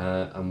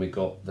 and we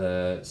got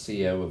the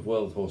CEO of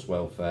World Horse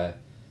Welfare,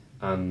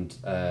 and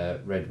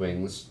Red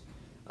Wings,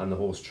 and the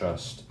Horse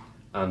Trust,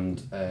 and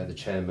the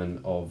chairman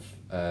of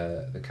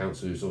the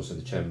council, who's also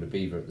the chairman of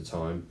Beaver at the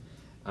time,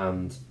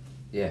 and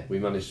we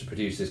managed to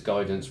produce this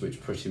guidance,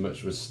 which pretty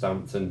much was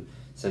stamped and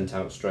sent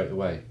out straight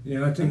away.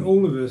 Yeah, I think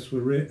all of us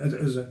were,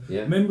 as a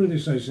member of the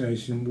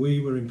association, we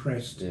were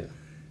impressed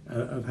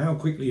of how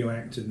quickly you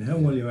acted and how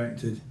well you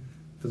acted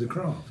for the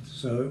craft.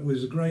 So it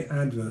was a great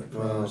advert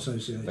for our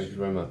association. Thank you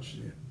very much.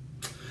 Yeah.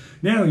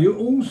 Now, you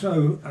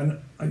also, and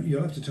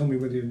you'll have to tell me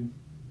whether you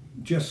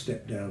just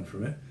stepped down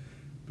from it,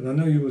 but I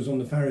know you was on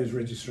the Farriers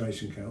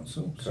Registration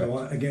Council, so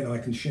I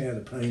can share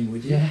the pain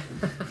with you. Yeah,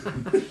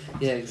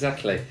 yeah,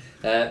 exactly.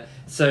 I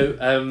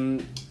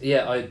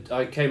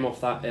came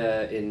off that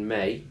in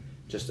May,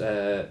 just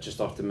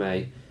after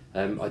May.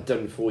 I'd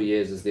done 4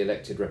 years as the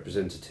elected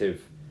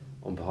representative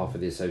on behalf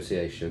of the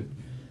association,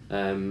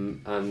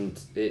 and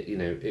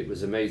it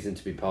was amazing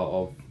to be part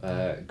of.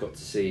 Got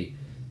to see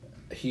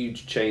a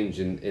huge change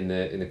in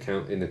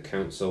the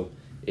council,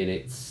 in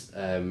its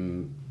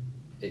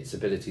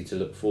ability to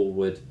look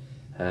forward.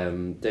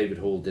 David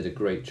Hall did a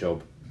great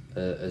job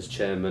as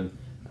chairman,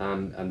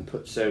 and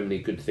put so many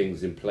good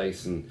things in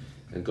place, and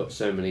got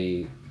so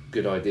many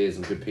good ideas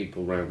and good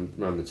people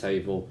round the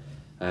table.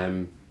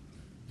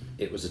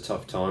 It was a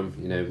tough time.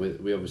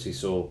 We obviously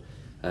saw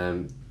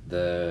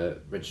the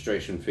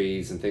registration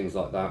fees and things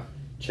like that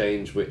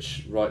change,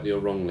 which rightly or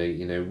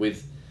wrongly,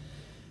 with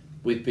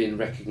being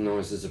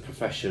recognised as a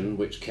profession,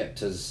 which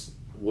kept us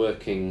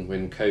working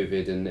when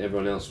COVID and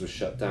everyone else was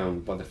shut down,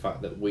 by the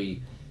fact that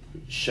we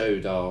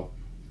showed our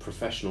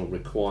professional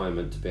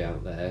requirement to be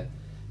out there,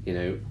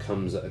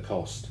 comes at a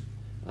cost,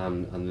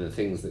 and the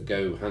things that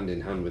go hand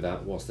in hand with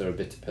that, whilst they're a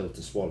bitter pill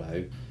to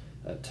swallow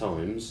at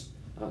times,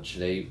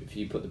 actually, if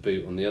you put the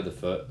boot on the other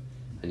foot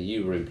and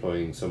you were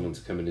employing someone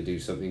to come in and do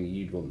something,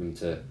 you'd want them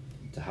to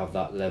have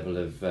that level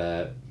of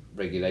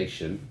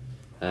regulation.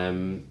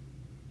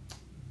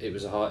 It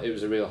was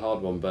a real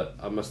hard one, but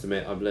I must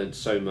admit I've learned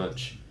so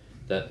much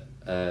that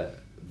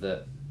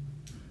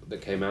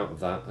came out of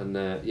that, and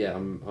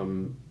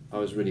I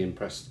was really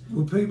impressed.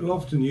 Well, people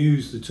often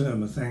use the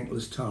term a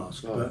thankless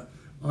task, but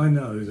I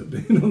know that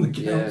being on the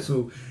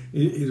council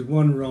is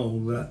one role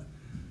that,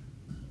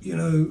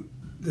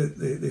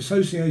 the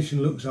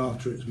association looks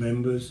after its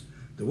members,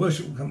 the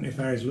Worshipful Company of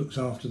Farriers looks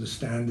after the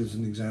standards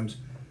and exams,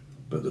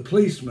 but the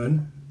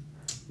policeman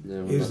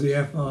is the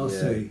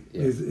FRC,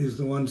 is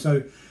the one.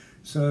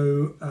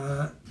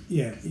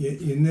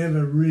 You're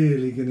never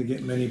really going to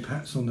get many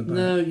pats on the back.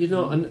 No, you're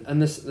not.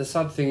 And the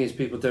sad thing is,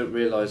 people don't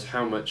realise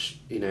how much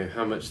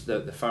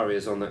the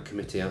farriers on that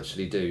committee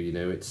actually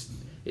do.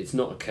 It's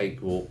not a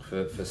cakewalk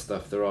for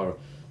stuff.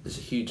 There's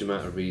a huge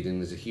amount of reading.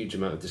 There's a huge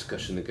amount of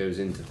discussion that goes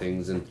into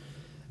things, and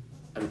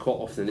quite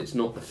often it's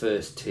not the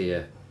first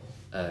tier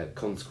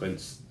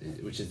consequence,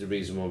 which is the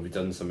reason why we've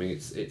done something.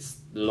 It's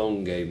the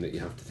long game that you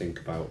have to think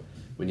about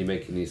when you're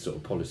making these sort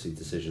of policy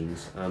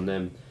decisions.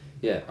 And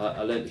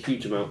I learned a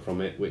huge amount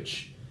from it,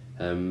 which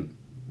I'm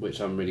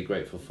really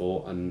grateful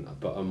for,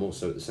 but I'm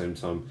also at the same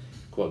time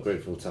quite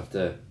grateful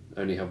to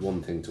only have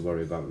one thing to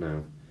worry about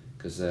now,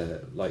 because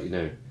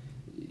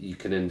you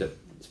can end up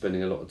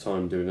spending a lot of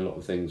time doing a lot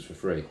of things for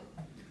free.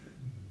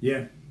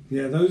 Yeah,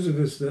 those of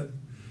us that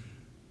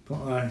put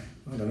our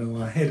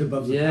head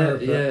above the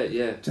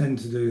parapet tend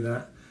to do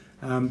that,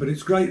 but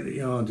it's great that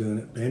you are doing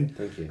it, Ben.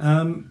 Thank you.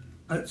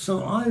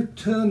 So I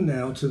turn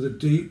now to the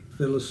deep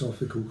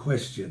philosophical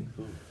question,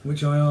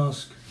 which I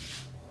ask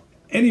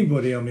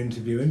anybody I'm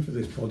interviewing for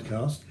this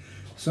podcast.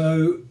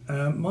 So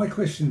my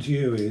question to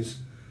you is,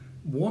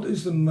 what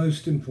is the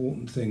most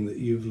important thing that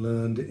you've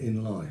learned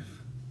in life?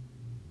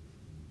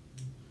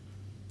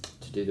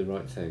 To do the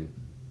right thing.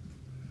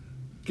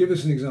 Give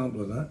us an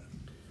example of that.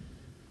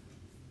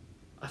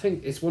 I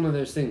think it's one of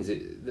those things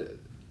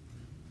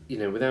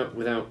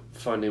without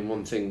finding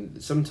one thing,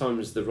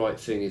 sometimes the right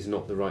thing is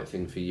not the right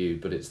thing for you,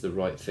 but it's the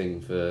right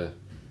thing for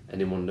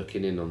anyone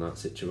looking in on that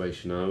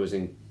situation. I always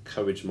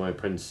encourage my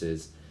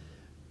apprentices,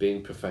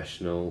 being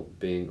professional,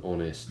 being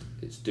honest,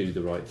 it's do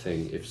the right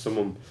thing. If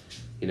someone,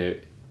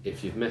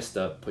 if you've messed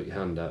up, put your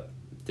hand up,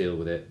 deal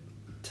with it,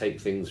 take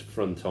things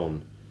front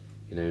on,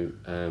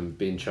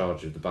 be in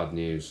charge of the bad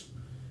news,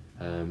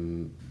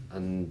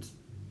 and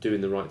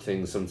doing the right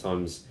thing.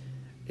 Sometimes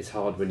it's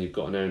hard when you've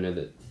got an owner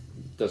that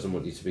doesn't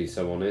want you to be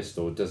so honest,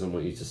 or doesn't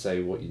want you to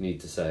say what you need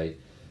to say,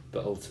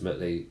 but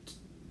ultimately,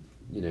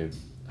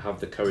 have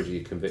the courage of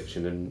your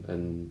conviction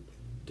and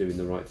doing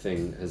the right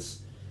thing, as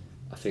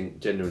I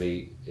think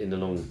generally in the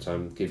long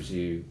term gives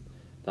you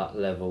that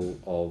level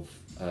of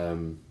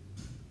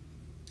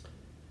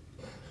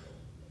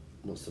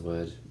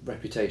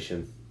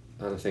reputation.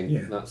 And I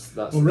think that's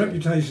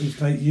reputations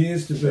take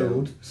years to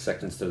build,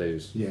 seconds to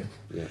lose. Yeah.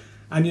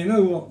 And you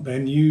know what,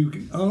 Ben?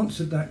 You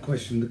answered that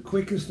question, the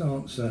quickest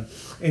answer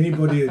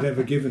anybody had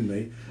ever given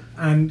me,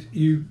 and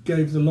you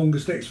gave the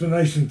longest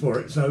explanation for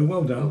it. So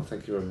well done. Oh,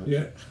 thank you very much.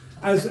 Yeah,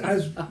 as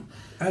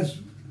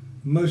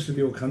most of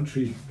your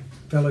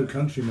fellow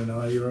countrymen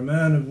are, you're a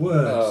man of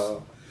words.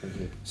 Oh, thank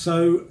you.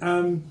 So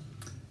I'm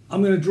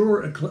going to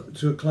draw it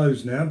to a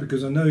close now,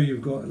 because I know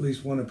you've got at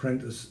least one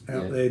apprentice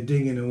out there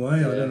dinging away.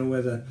 I don't know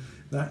whether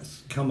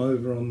that's come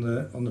over on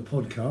the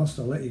podcast.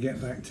 I'll let you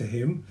get back to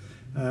him.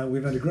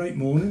 We've had a great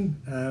morning,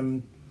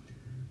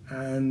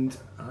 and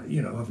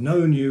I've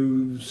known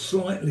you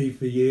slightly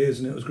for years,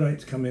 and it was great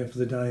to come here for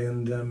the day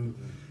and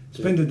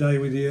spend a day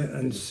with you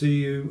and see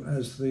you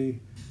as the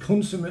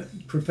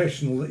consummate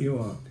professional that you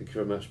are. Thank you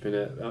very much. It's been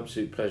an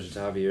absolute pleasure to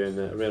have you, and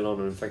a real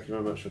honour, and thank you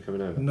very much for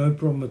coming over. No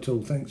problem at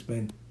all. Thanks,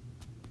 Ben.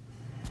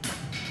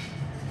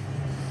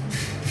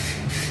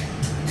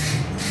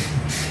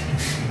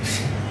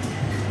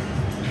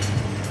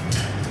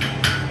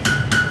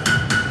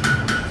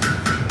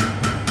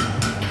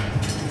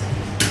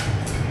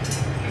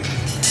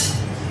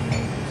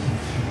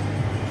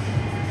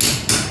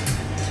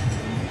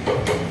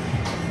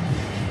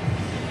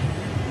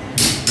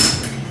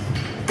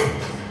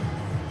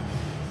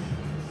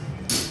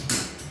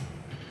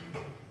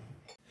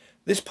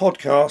 This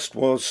podcast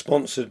was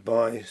sponsored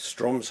by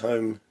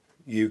Stromsholm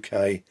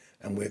UK,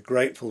 and we're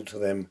grateful to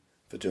them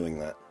for doing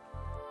that.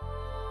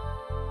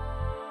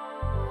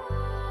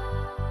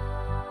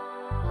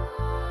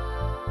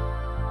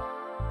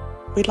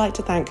 We'd like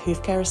to thank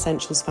Hoof Care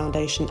Essentials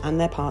Foundation and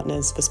their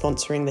partners for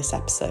sponsoring this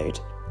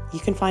episode. You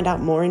can find out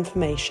more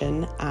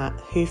information at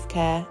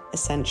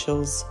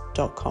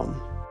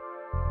hoofcareessentials.com.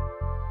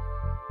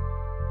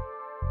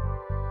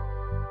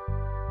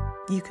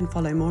 You can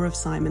follow more of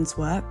Simon's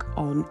work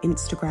on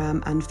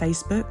Instagram and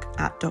Facebook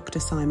at Dr.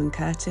 Simon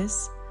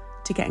Curtis.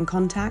 To get in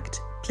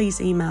contact, please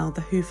email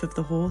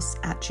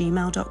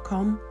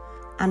thehoofofthehorse@gmail.com.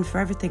 And for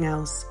everything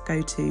else,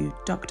 go to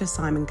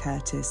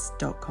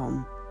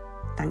drsimoncurtis.com.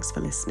 Thanks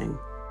for listening.